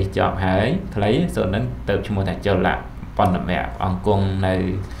សូត្រនេះចប់ហើយខ្លីសូត្រហ្នឹងទៅឈ្មោះថាចលៈបណ្ឌមៈអង្គគង់នៅ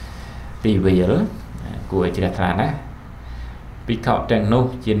ទីវាលគួរឲ្យជ្រះថ្លាណាភិក្ខុទាំងនោះ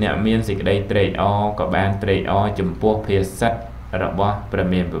ជាអ្នកមានសេចក្តីត្រេកអរក៏បានត្រេកអរចំពោះភាសិទ្ធរបស់ព្រះ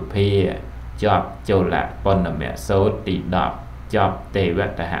មានពភាចប់ចលៈបណ្ឌមៈសូត្រទី10ចប់ទេវ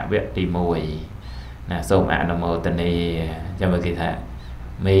តហវៈទី1ណាសូមអនុមោទនាចាំមើលគេថា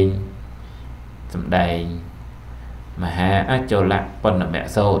មេងសំដែងមហាអចលៈបណ្ឌមៈ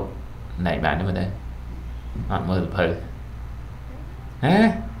សូត្រណែបានទេមើលទៅអត់មើលទៅហ៎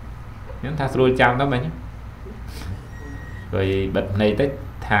ខ្ញុំថាស្រួលចាំទៅមិញrồiបិទភ្នែកទៅ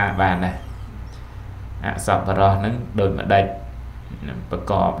ថាបានដែរអសប្បុរសហ្នឹងដូចម្ដេចប្រ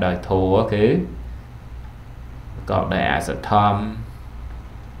កបដោយធម៌គឺប្រកបដោយអសធម្ម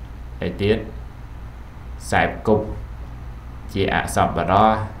ឯទៀតខ្សែគប់ជាអសប្បុរ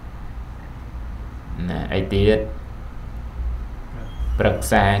សណាឯទៀតប្រឹក្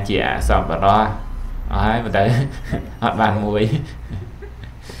សាជាអសប្បុរសអស់ហើយមើលទៅអត់បានមួយ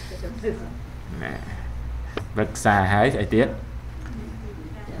ណាប្រឹក្សាហើយអីទៀត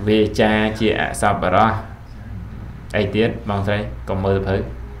វាចាជាអសប្បុរសអីទៀតបងស្រីកុំមើលទៅ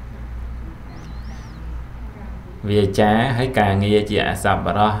វាចាហើយការងារជាអសប្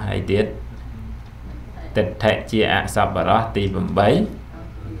បុរសអីទៀតទិដ្ឋិជាអសប្បុរសទី8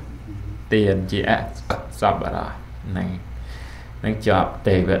ទានជាអសប្បុរសហ្នឹងនឹងជាប់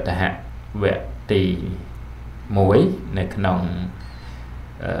ទេវតហវៈទី muốiในขนม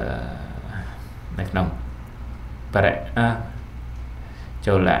ในขนมประโจ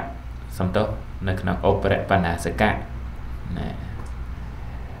ละสมทบในขนมโอเปร่ปานาสกะ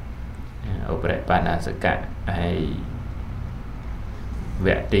โอเปร่ปานาสกะให้แว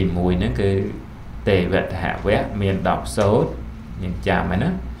ะตีมวยนั่นคือเตะแวะหาแวะเมียนดอกโซดยังจำไหมน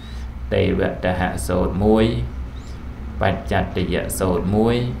ะเตะแวะหาโซดมวยปัจจัตติยะโซดมว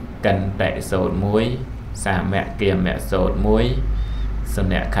ยกันเตะโซดมวยสามแม่เกียมแม่โซดมวยสม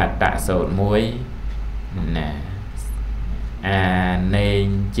เด็จขัดตะโซดมวยนะเนย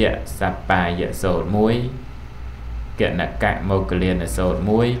เจสัปปายะโซดมวยเกณฑ์กะโมกเลียนโซดม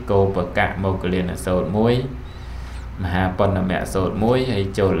วยโกปกะโมกเลียนโซดมวยมหาปนแม่โซดมวยให้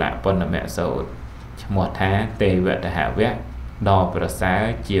โจละปนแม่โซดหมวดท้าเตเวทหาเวะดอประสา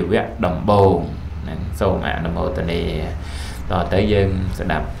เจียวเวะดอมโบงนั่นโซมานโมตเนต่อเตยยังส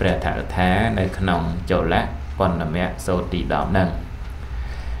ดับประถาท้าในขนมโจละปนแม่โซตีดอมนั่ง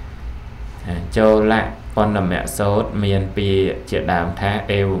โจละปนแม่โซดเมียนปีเจดามท้าเ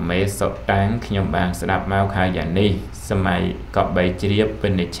อวเมสดตั้งขยมบางสดับมาขายอย่างนี้สมัยก็ใบเจียบเป็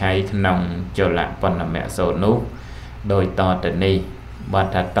นในใช้ขนมโจละปนแม่โซดนุโดยต่อแต่นี้บั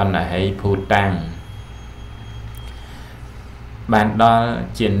ตรตอนให้ผู้ตั้งบานดอล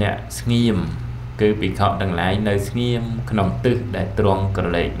เจียนเนี่ยเงียมคือปีเขาดังหลายในเงียมขนมตึกได้ตรงกระ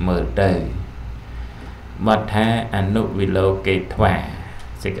เลยเมื่อเตยบัตรแท้อนุวิโลเกตวา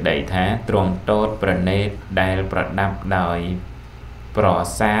สิกได้แท้ตรงโตดประเนตได้ประดับโดยปรอ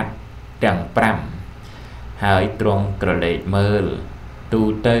ซาดดังปรำหายตรงกระเลยเมื่อตู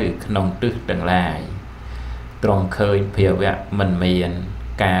เตยขนมตึกดังหลายตรงเคยเพียวะมันเมียน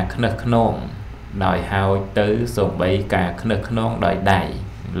กาขนึกขนมดอยหาวตื้อส่งใบกาขนึกขนมดอยใด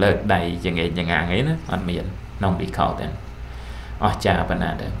เลิกใดอย่างไงอย่างงี้นะอันเมียนน้องbịเขาแต่อ๋อจ่าปนา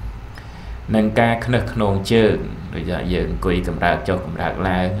เดิมนังกาขนึกขนมเชิงโดยจะยืนคุยกับเราจบกับเราแ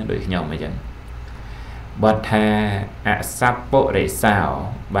ล้วโดยยอมมาจังบัดทาอะซับโปเรซาว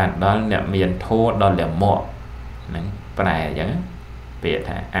บ้านดอนเนี่ยเมียนโทดอนเหลี่ยมหมอกนั่นแปลอย่างเปรียบท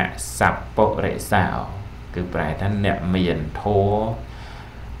าอะซับโปเรซาวคือแปลท่านเนี่ยเมียนโท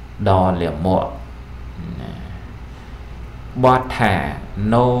ดอเหลี่ยมหมวกบอดแท้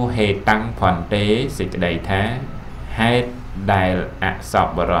โนเฮตังผ่อนเตสิกได้แท้ให้ได้อะสอบ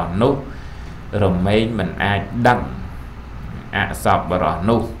บรอนุรมไม่มันอาจดังอะสอบบรอ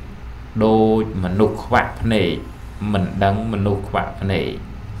นุโดยมนุษย์ขวักเนมันดังมนุษย์ขวักเน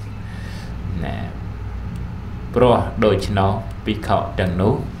นะเพราะโดยเฉพาะปีเขาดังนุ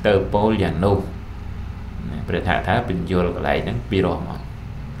เติบโตอย่างนุประธานท้าเป็นโยลกไหลนั้นปีรอม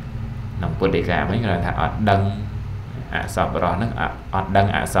น้องปุถิกาไม่กระทาอดดังอาสอบบรอนั้นอดดัง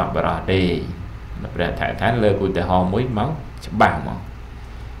อาสอบบรอดีประธานท้าเลือกอุตหอมุ้ยเมาฉบับมั้ง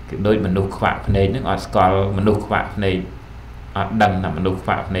คือโดยมนุษย์ขวาในนึกอดสกอลมนุษย์ขวาในอดดังนะมนุษย์ข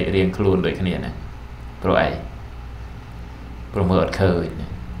วาในเรียงครูนโดยขณีนะโปรไอโปรเมิร์ดเคย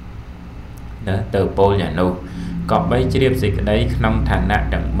นะเติบโตอย่างนู้ก็ใบเฉียบสิกได้น้องฐานะ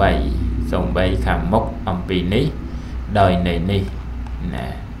ดังใบส่งใบขามกอมปีนี้โดยในนี้นะ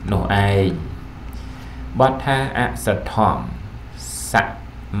โนไอบัตทาอะสะทอมสั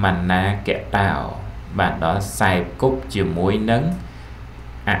มันนาแกะเต่าบ้านđóใส่กุ๊บจิ๋วมุ้ยนึง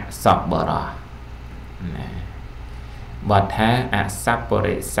อะสอบบรอบัตทาอะซับป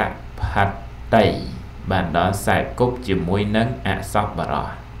ริสัพพัตไตบ้าน đó ใส่กุ๊บจิ๋วมุ้ยนึงอะสอบบรอ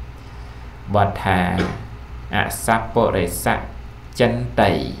บัตทาอะซับปริสัจันไต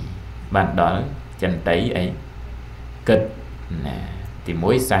bạn đó chân tấy ấy kịch nè thì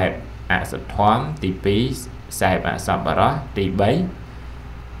mỗi sai ạ sập thoáng thì phí sai ạ sập vào đó thì bấy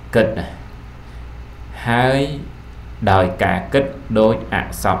kịch hai đòi cả kịch đôi ạ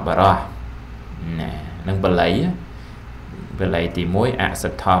sập vào đó nè nâng bờ lấy thì mỗi ạ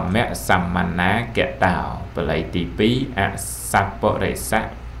sập thoáng mẹ sầm màn ná kẹt tàu bờ lấy thì phí ạ sập bộ để sạ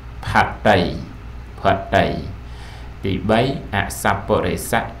phạt tẩy thì bấy ạ sắp bộ để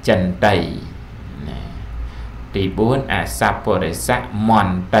sạ chân tây thì bốn ạ sắp bộ để sạ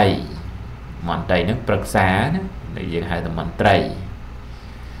mòn tây nó bật xá để dựng hai tầm mòn tây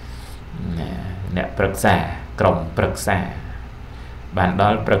nè bật xá cổng bật xá bạn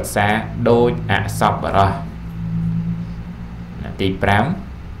đó bật xá đôi ạ sắp vào đó thì prám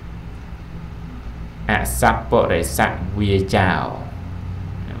ạ sắp bộ để sạ vi chào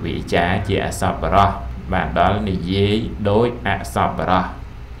vị trá chỉ ạ sắp vào đó bạn đó là dễ đối ạ sọp vào đó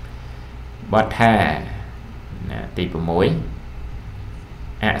bọt thà tìm mối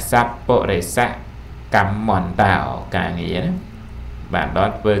ạ sắp bộ để sạ cắm mòn tạo cả nghĩa bạn đó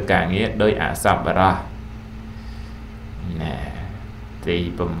với cả nghĩa đối ạ sọp vào đó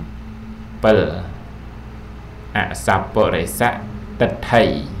tìm bờ ạ sạp bộ rễ sạ tịch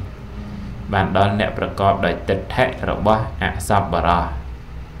thầy bạn đó nẹประกอบដោយទឹកថៈរបស់អសប្បុរស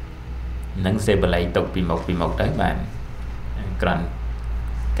នឹងសេបល័យទុកពីមុខទៅបានក្រាន់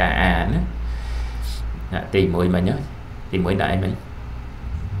ការអានណាទី1មិញទី1ដាក់អីមិញ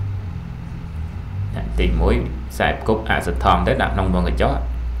ទី1ខ្សែគប់អសធម្មទៅដាក់ក្នុងវងកញ្ចក់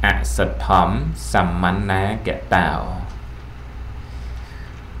អសធម្មសមណ្ណាកតោ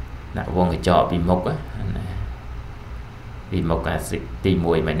ដាក់វងកញ្ចក់ពីមុខពីមុខអាសិទី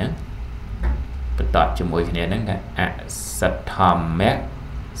1មិញហ្នឹងបន្តជាមួយគ្នាហ្នឹងថាអសធម្មៈ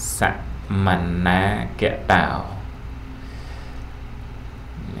សមណ្ណាកតោ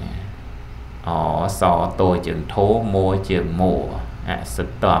អសតូជើងធោមួជើងមួអស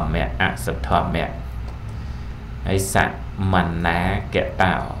ធម្មៈហើយសមណ្ណាក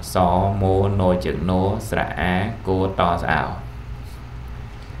តោសមួណូជើងណូស្រៈអាគោតស្អោ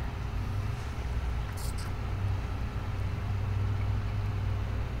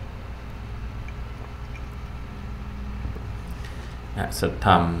អសធ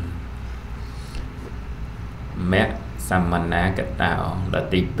ម្មៈសមណ្ណាកតោដល់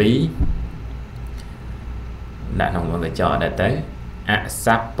ទី2ដាក់ក្នុងវងកញ្ចក់ដែរទៅអស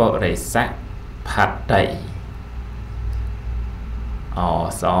ប្បរិស័ផត្តៃអ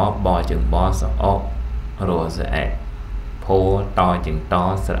សបជើងបសអរសអភោតជើងត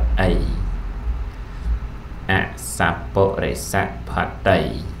ស្រអីអសប្បរិស័ផត្តៃ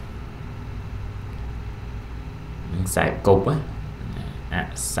ខ្សែគប់អ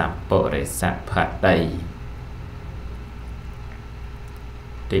សប្បរិស័ផត្តៃ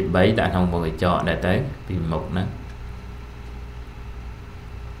ទី3ដាក់ក្នុងវងកញ្ចក់ដែរទៅពីមុខហ្នឹង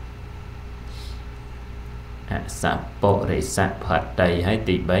អសប្បរិស័ផត្តៃហើយ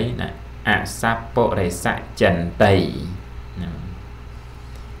ទី3ណាអសប្បរិស័ចិន្ទៃ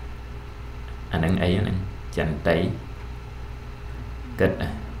អាហ្នឹងអីហ្នឹងចិន្ទៃគិត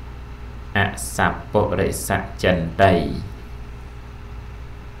អសប្បរិស័ចិន្ទៃ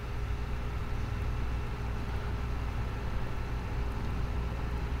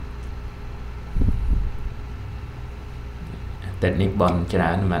តែនេះបនច្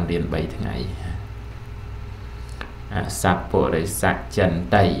រើនបានរៀន3ថ្ងៃអសប្បរិស័ចិន្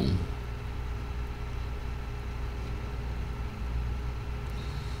ទៃ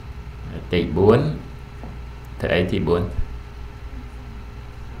ទី4ធ្វើអីទី4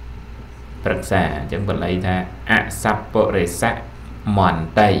ប្រឹក្សាអញ្ចឹងបល័យថាអសប្បរិស័មន្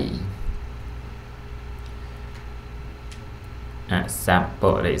តៃអសប្ប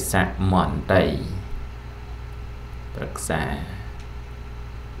រិស័មន្តៃប្រឹក្សា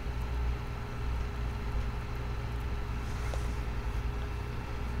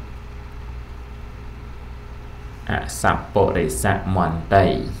អសប្បរិស័មន្តៃ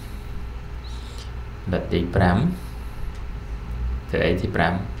ដល់ទី5ធ្វើអីទី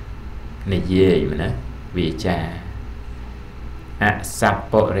5និយាយមែនណាវាចាអសប្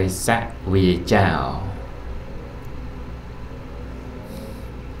បរិស័វាចា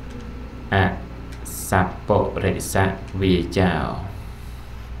អសប្បរិស័វាចា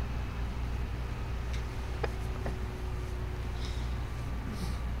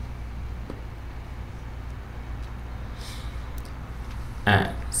អ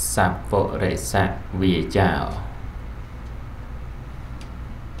សប្បរិស័វាចា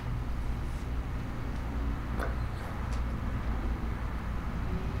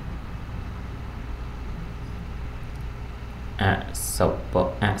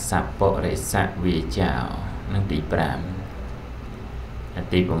អសប្បរិស័វាចានឹងទី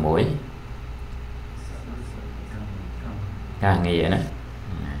5ទី6ការងារណា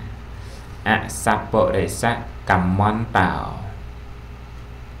អសប្បរិស័កម្មន្តោ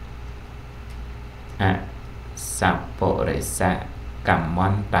អសប្បរិស័កម្ម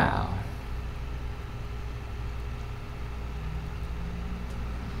ន្តោ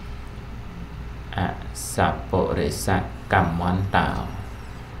អសប្បរិស័កម្មន្តោ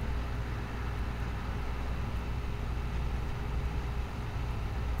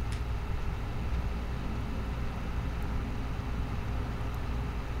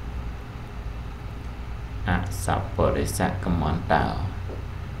អសប្បរិស័កម្មន្តោ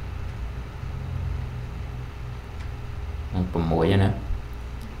6ណា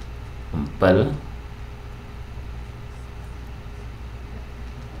7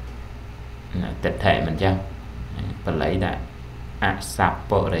ទិដ្ឋិមិនចឹងបល័យដាក់អសប្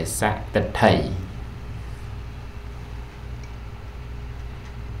បរិស័ទិដ្ឋិ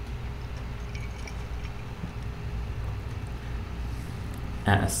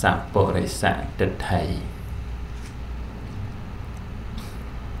អសប្បរិស័ទិដ្ឋិ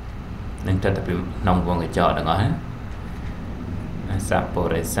នឹងទៅតែពីក្នុងវងកញ្ចក់ទាំងអស់ណាអសព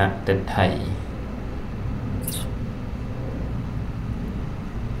រិស័ទទិដ្ឋិ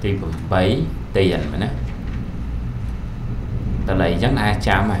ទី8ទៀនមែនណាតលៃអញ្ចឹងអាច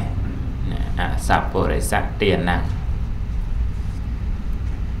ចាំហើយអសពរិស័ទទៀនណា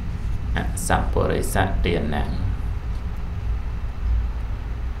អសពរិស័ទទៀនណា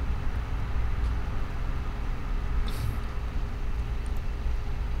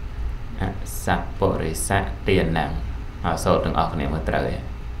អសពរិស័ទទៀនណាអត់សូត្រទាំងអស់គ្នាមើលត្រូវទេ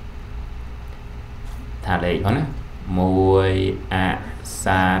ថាលេខផងណា1អស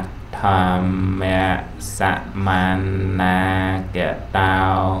ធម្មសមានណាកតោ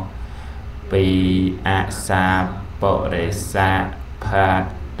2អសពរិស័ទផ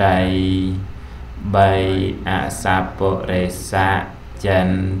តៃ3អសពរិស័ទចិន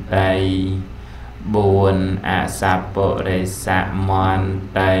តៃ4អសពរិស័ទមន្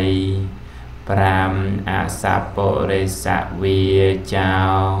តៃ5អសពរិស័ទវាចោ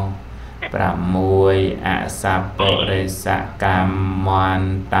6អសពរិស័ទកម្ម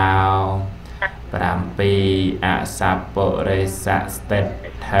ន្តោ7អសពរិស័ទស្ថិដ្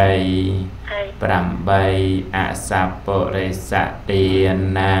ឋិ8អសពរិស័ទទា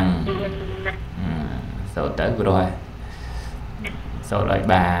នាងសូត្រទៅព្រោះសូត្រឲ្យ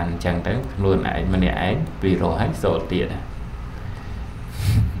បានអញ្ចឹងទៅខ្លួនឯងម្នាក់ឯងពីរោះឲ្យសូត្រទៀត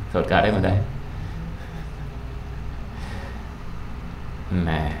សូត្រកើតអីមកដែរ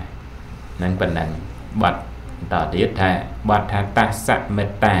ណែនឹងប៉ុណ្ណឹងបទតទៀតថាបទថាតស្សមេ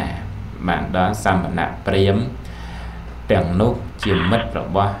ត្តាបានដល់សម្បណៈព្រាហ្មណ៍ទាំងនោះជាមិត្តរ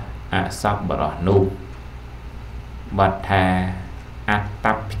បស់អសពបរោះនោះបទថាអត្ត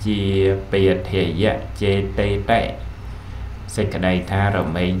ព្យាពេធាយៈចេតេតេសេចក្តីថារ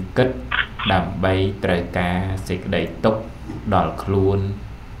មែងគិតដើម្បីត្រូវការសេចក្តីទុកដល់ខ្លួន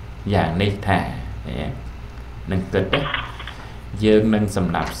យ៉ាងនេះថានឹងគិតយើងនឹងស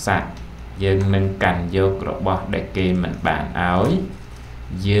ម្លាប់សត្វយើងនឹងកាន់យករបស់ដែលគេមិនបានឲ្យ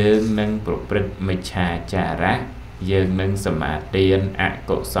យើងនឹងប្រព្រឹត្តមិច្ឆាចារៈយើងនឹងសមាទានអ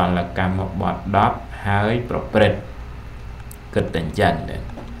កុសលកម្មបទ10ហើយប្រព្រឹត្តគិតតែអញ្ចឹងដែរ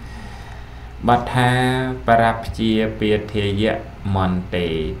បទថាបរព្យាពាធាយៈមន្តេ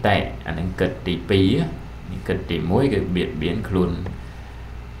តេអានឹងគិតទី2នេះគិតទី1គឺបៀតបៀនខ្លួន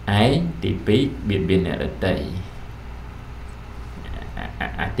ឯងទី2បៀតបៀនអ្នកដទៃ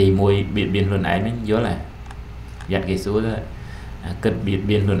ទី1បៀតបៀនខ្លួនឯងហ្នឹងយល់ហ៎យ៉ាត់គេសួរទៅគិតបៀត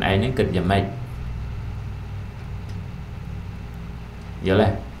បៀនខ្លួនឯងហ្នឹងគិតយ៉ាងម៉េចយល់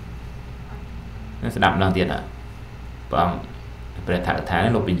ហ៎ស្ដាប់ម្ដងទៀតហ៎ព្រះអង្គព្រះថកថា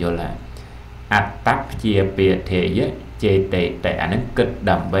លោកបញ្យល់ថាអត្តព្យាពាធេយៈចេតេតេអាហ្នឹងគិត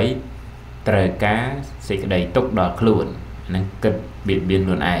ដើម្បីត្រូវការសេចក្តីទុកដល់ខ្លួនអាហ្នឹងគិតបៀតបៀន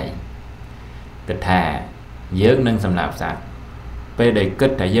ខ្លួនឯងគិតថាយើងនឹងសម្លាប់សត្វពេលដែលគិ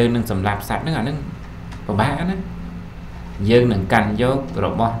តថាយើងនឹងសម្លាប់សត្វហ្នឹងអាហ្នឹងពិបាកណាយើងនឹងកាន់យករ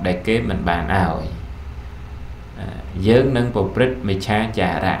បស់ដែលគេមិនបានឲ្យយើងនឹងប្រព្រឹត្តមិច្ឆាចា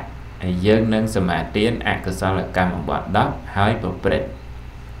រៈហើយយើងនឹងសមាទានអកុសលកម្មបទ10ហើយប្រព្រឹត្ត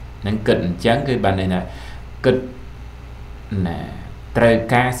នឹងគិតអញ្ចឹងគឺបានន័យថាគិតណាត្រូវ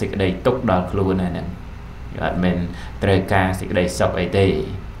ការសេចក្តីទុកដល់ខ្លួនហ្នឹងអត់មែនត្រូវការសេចក្តីសុខអីទេ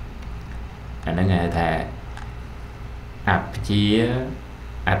អាហ្នឹងហៅថាអព្យា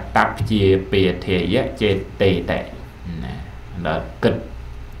អត្តព្យាពាធាយៈចេតេតេណាដល់គិត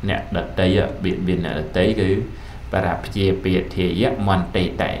អ្នកដតីបៀតបៀនអ្នកដតីគឺបរព្យាពាធាយៈមន្តេ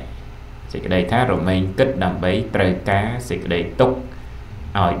តេសេចក្តីថារមែងគិតដើម្បីត្រូវការសេចក្តីទុក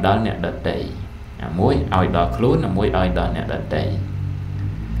ឲ្យដល់អ្នកដតីមួយឲ្យដល់ខ្លួនមួយឲ្យដល់អ្នកដតី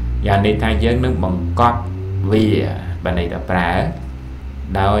យ៉ាងនេះថាយើងនឹងបង្កប់វាបានន័យថាប្រើ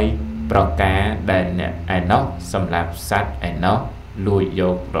ដោយប្រការដែលអ្នកឯណោះសម្រាប់សត្វឯណោះលួចយ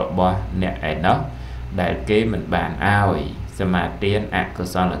ករបស់អ្នកឯណោះដែលគេមិនបានឲ្យសមាទានអកុ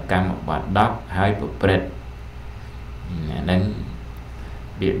សលកម្មបទ10ហើយប្រព្រឹត្តនឹង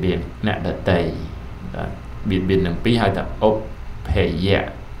បៀតបៀនអ្នកដតីបៀតបៀនទាំងពីរហើយថាឧបភយៈ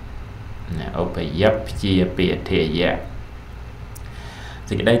ឧបយៈព្យាពាធាយៈ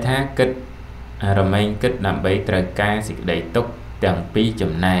សេចក្តីថាគិតរមែងគិតដើម្បីត្រូវការសេចក្តីទុកទាំងពីរ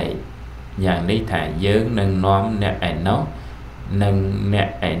ចំណែកយ៉ាងនេះថាយើងនឹងនាំអ្នកឯណោះនិងអ្នក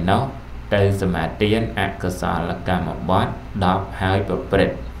ឯណោះទៅសមាទានអកុសលកម្មបទ10ហើយប្រព្រឹ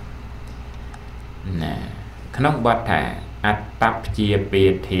ត្តណាក្នុងបទថាអត្តព្យាពា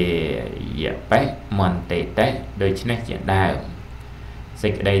ធាយៈបេមន្តេតេដូច្នេះជាដើមសេ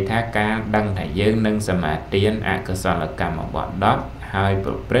ចក្តីថាការដឹងថាយើងនឹងសមាទានអកុសលកម្មបទ10ហើយ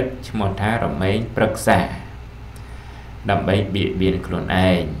ប្រព្រឹត្តឈ្មោះថារមែងប្រឹក្សាដើម្បីបៀតបៀនខ្លួន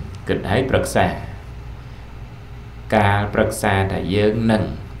ឯង គិតឲ្យប្រឹក្សាការប្រឹក្សាថាយើងនឹង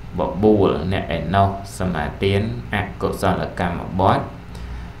បបួលអ្នកឯណោះសមាទានអកុសលកម្មបត្តិ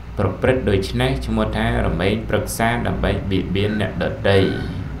ប្រព្រឹត្តដូច្នេះឈ្មោះថារមែងប្រឹក្សាដើម្បីបៀតបៀនអ្នកដទៃ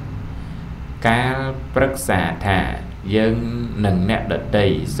ការប្រឹក្សាថាយើងនឹងអ្នកដទៃ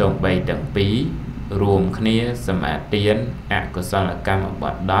សូម្បីទាំងពីររួមគ្នាសមាទានអកុសលកម្មប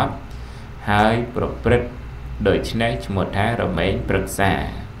ត្តិ10ហើយប្រព្រឹត្តដូច្នេះឈ្មោះថារមែងប្រឹក្សា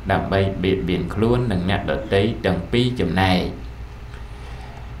ដើម្បីបៀតបៀនខ្លួននិងអ្នកដទៃទាំងពីរចំណែក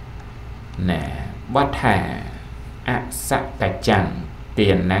ណាបទថាអសកច្ចាំងទា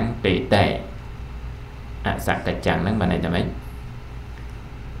នណាំងតេតេអសកច្ចាំងហ្នឹងបានន័យថាម៉េច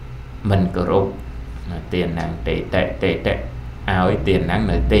មិនគោរពទានណាំងតេតេតេតេឲ្យទានណាំង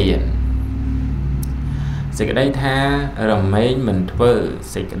នៅទានសេចក្តីថារមែងមិនធ្វើ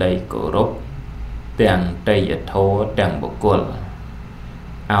សេចក្តីគោរពទាំងតេយ្យធម៌ទាំងបុគ្គល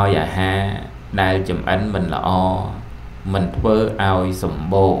ឲ្យអាហារដែលចម្អិនមិនល្អមិនធ្វើឲ្យសម្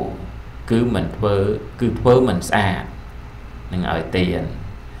បូរគឺមិនធ្វើគឺធ្វើមិនស្អាតនឹងឲ្យទាន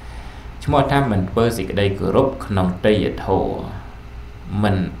ឈ្មោះថាមិនធ្វើសេចក្តីគោរពក្នុងតេយ្យធម៌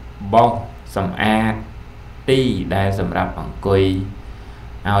មិនបោសសម្អាតទីដែលសម្រាប់អង្គុយ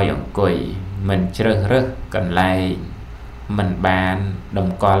ឲ្យអង្គុយមិនជ្រើសរើសកន្លែងមិនបានត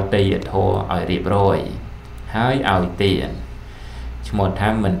ម្កល់តេយ្យធម៌ឲ្យរៀបរយហើយឲ្យទានឈ្មោះថា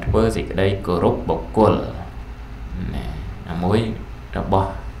មិនធ្វើសេចក្តីគោរពបុគ្គលណាមួយរប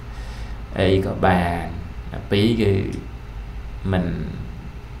ស់អីក៏បានពីរគឺមិន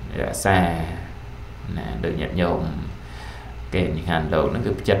រក្សាណាដូចញាតិញោមគេនិយាយលោកហ្នឹង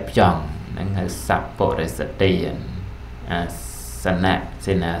គឺផ្ចិតផ្ចង់ហ្នឹងហៅសัพពរិសទានអាសនៈ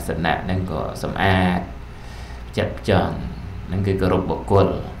សេនាសនៈហ្នឹងក៏សម្អាតផ្ចិតផ្ចង់ហ្នឹងគឺគោរពបុគ្គល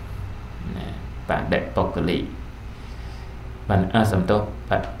ណាបដិបុគ្គលិបានសំទោស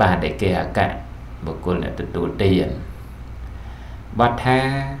បដិកេអកៈបុគ្គលអ្នកទទួលទានបទថា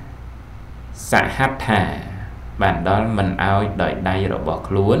សហដ្ឋាបានដល់មិនឲ្យដោយដៃរបស់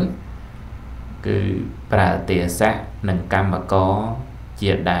ខ្លួនគឺប្រើទេសៈនិងកម្មករ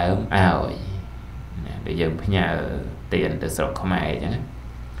ជាដើមឲ្យណាដែលយើងផ្ញើទានទៅស្រុកខ្មែរអញ្ចឹង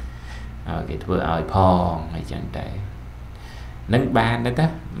ឲ្យគេធ្វើឲ្យផងអញ្ចឹងតែនឹងបានទេតា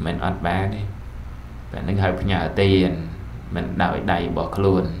មិនអត់បានទេតែនឹងឲ្យផ្ញើទានមិនដោយដៃរបស់ខ្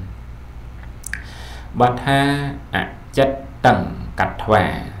លួនបទថាអចិត្តតឹងកាត់ថ្វា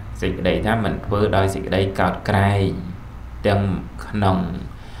សេចក្តីថាមិនធ្វើដោយសេចក្តីកោតក្រែងទាំងក្នុង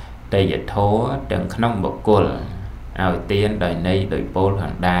តេយ្យធម៌ទាំងក្នុងបុគ្គលឲ្យទានដោយន័យដោយពោលខា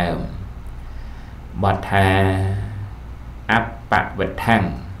ងដើមបទថាអបវិធੰ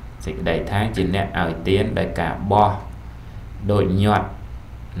សេចក្តីថាជាអ្នកឲ្យទានដោយការបោះដូចញាត់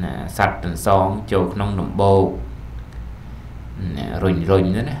ណាសត្វទាំងសងចូលក្នុងដំបូកណារុញ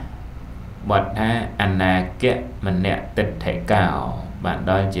ទៅណាបទថាអនាគៈមនៈទិដ្ឋិកោបាន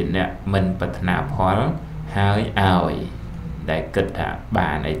ដល់ជាអ្នកមិនប្រាថ្នាផលហើយឲ្យដែលគិតថាបា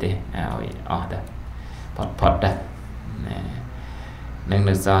នអីទេឲ្យអស់ទៅផុតទៅណានឹង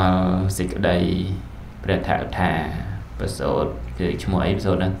នៅសល់សេចក្តីព្រះថោថាប្រសូតគឺឈ្មោះអីប្រ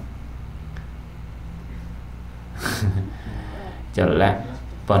សូតហ្នឹងចលៈ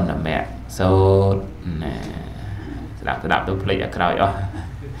បណ្ណមៈសូតណាស្ដាប់ទៅភ្លេចឲ្យក្រោយអស់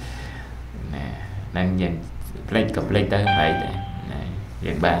ណានឹងយើងភ្លេចក៏ភ្លេចទៅមិនទេណា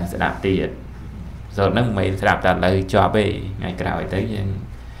យើងបានស្ដាប់ទៀតសូត្រហ្នឹងមិនស្ដាប់តែលើជាប់ទេថ្ងៃក្រោយទៅយើង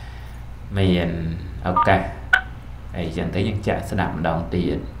មានឱកាសអីចឹងទៅយើងចាក់ស្ដាប់ម្ដងទៀ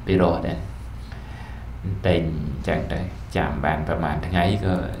តពីរោះដែរតែអញ្ចឹងទៅចាំបានប្រហែលថ្ងៃ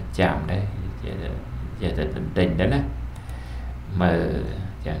ក៏ចាំដែរជាតែទន្ទិញដែរណាមើល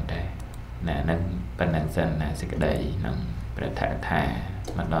ចឹងដែរណានឹងប៉ុណ្ណឹងសិនណាសេចក្តីក្នុងព្រះថោថា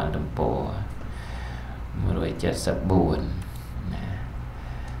មកដល់ទំព័រ174ណា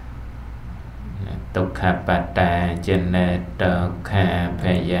ទុក្ខបត្តាចិនតុក្ខាភ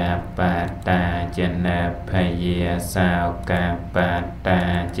យាបត្តាចិនភយាសោកាបត្តា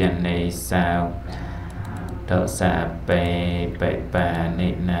ចិនិសោទោសាពេបេបានិ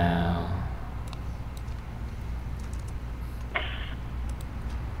ណោ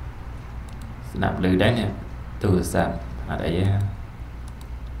ស្ដាប់ឮដែរនេះទូរស័ព្ទអត់អី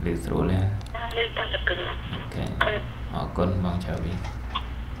ទេឮស្រួលទេឮតែកឹកអូខេអរគុណបងចៅវិញ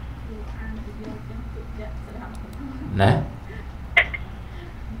ណា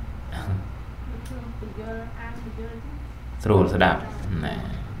ស្រួលស្ដាប់ណា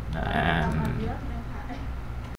អាន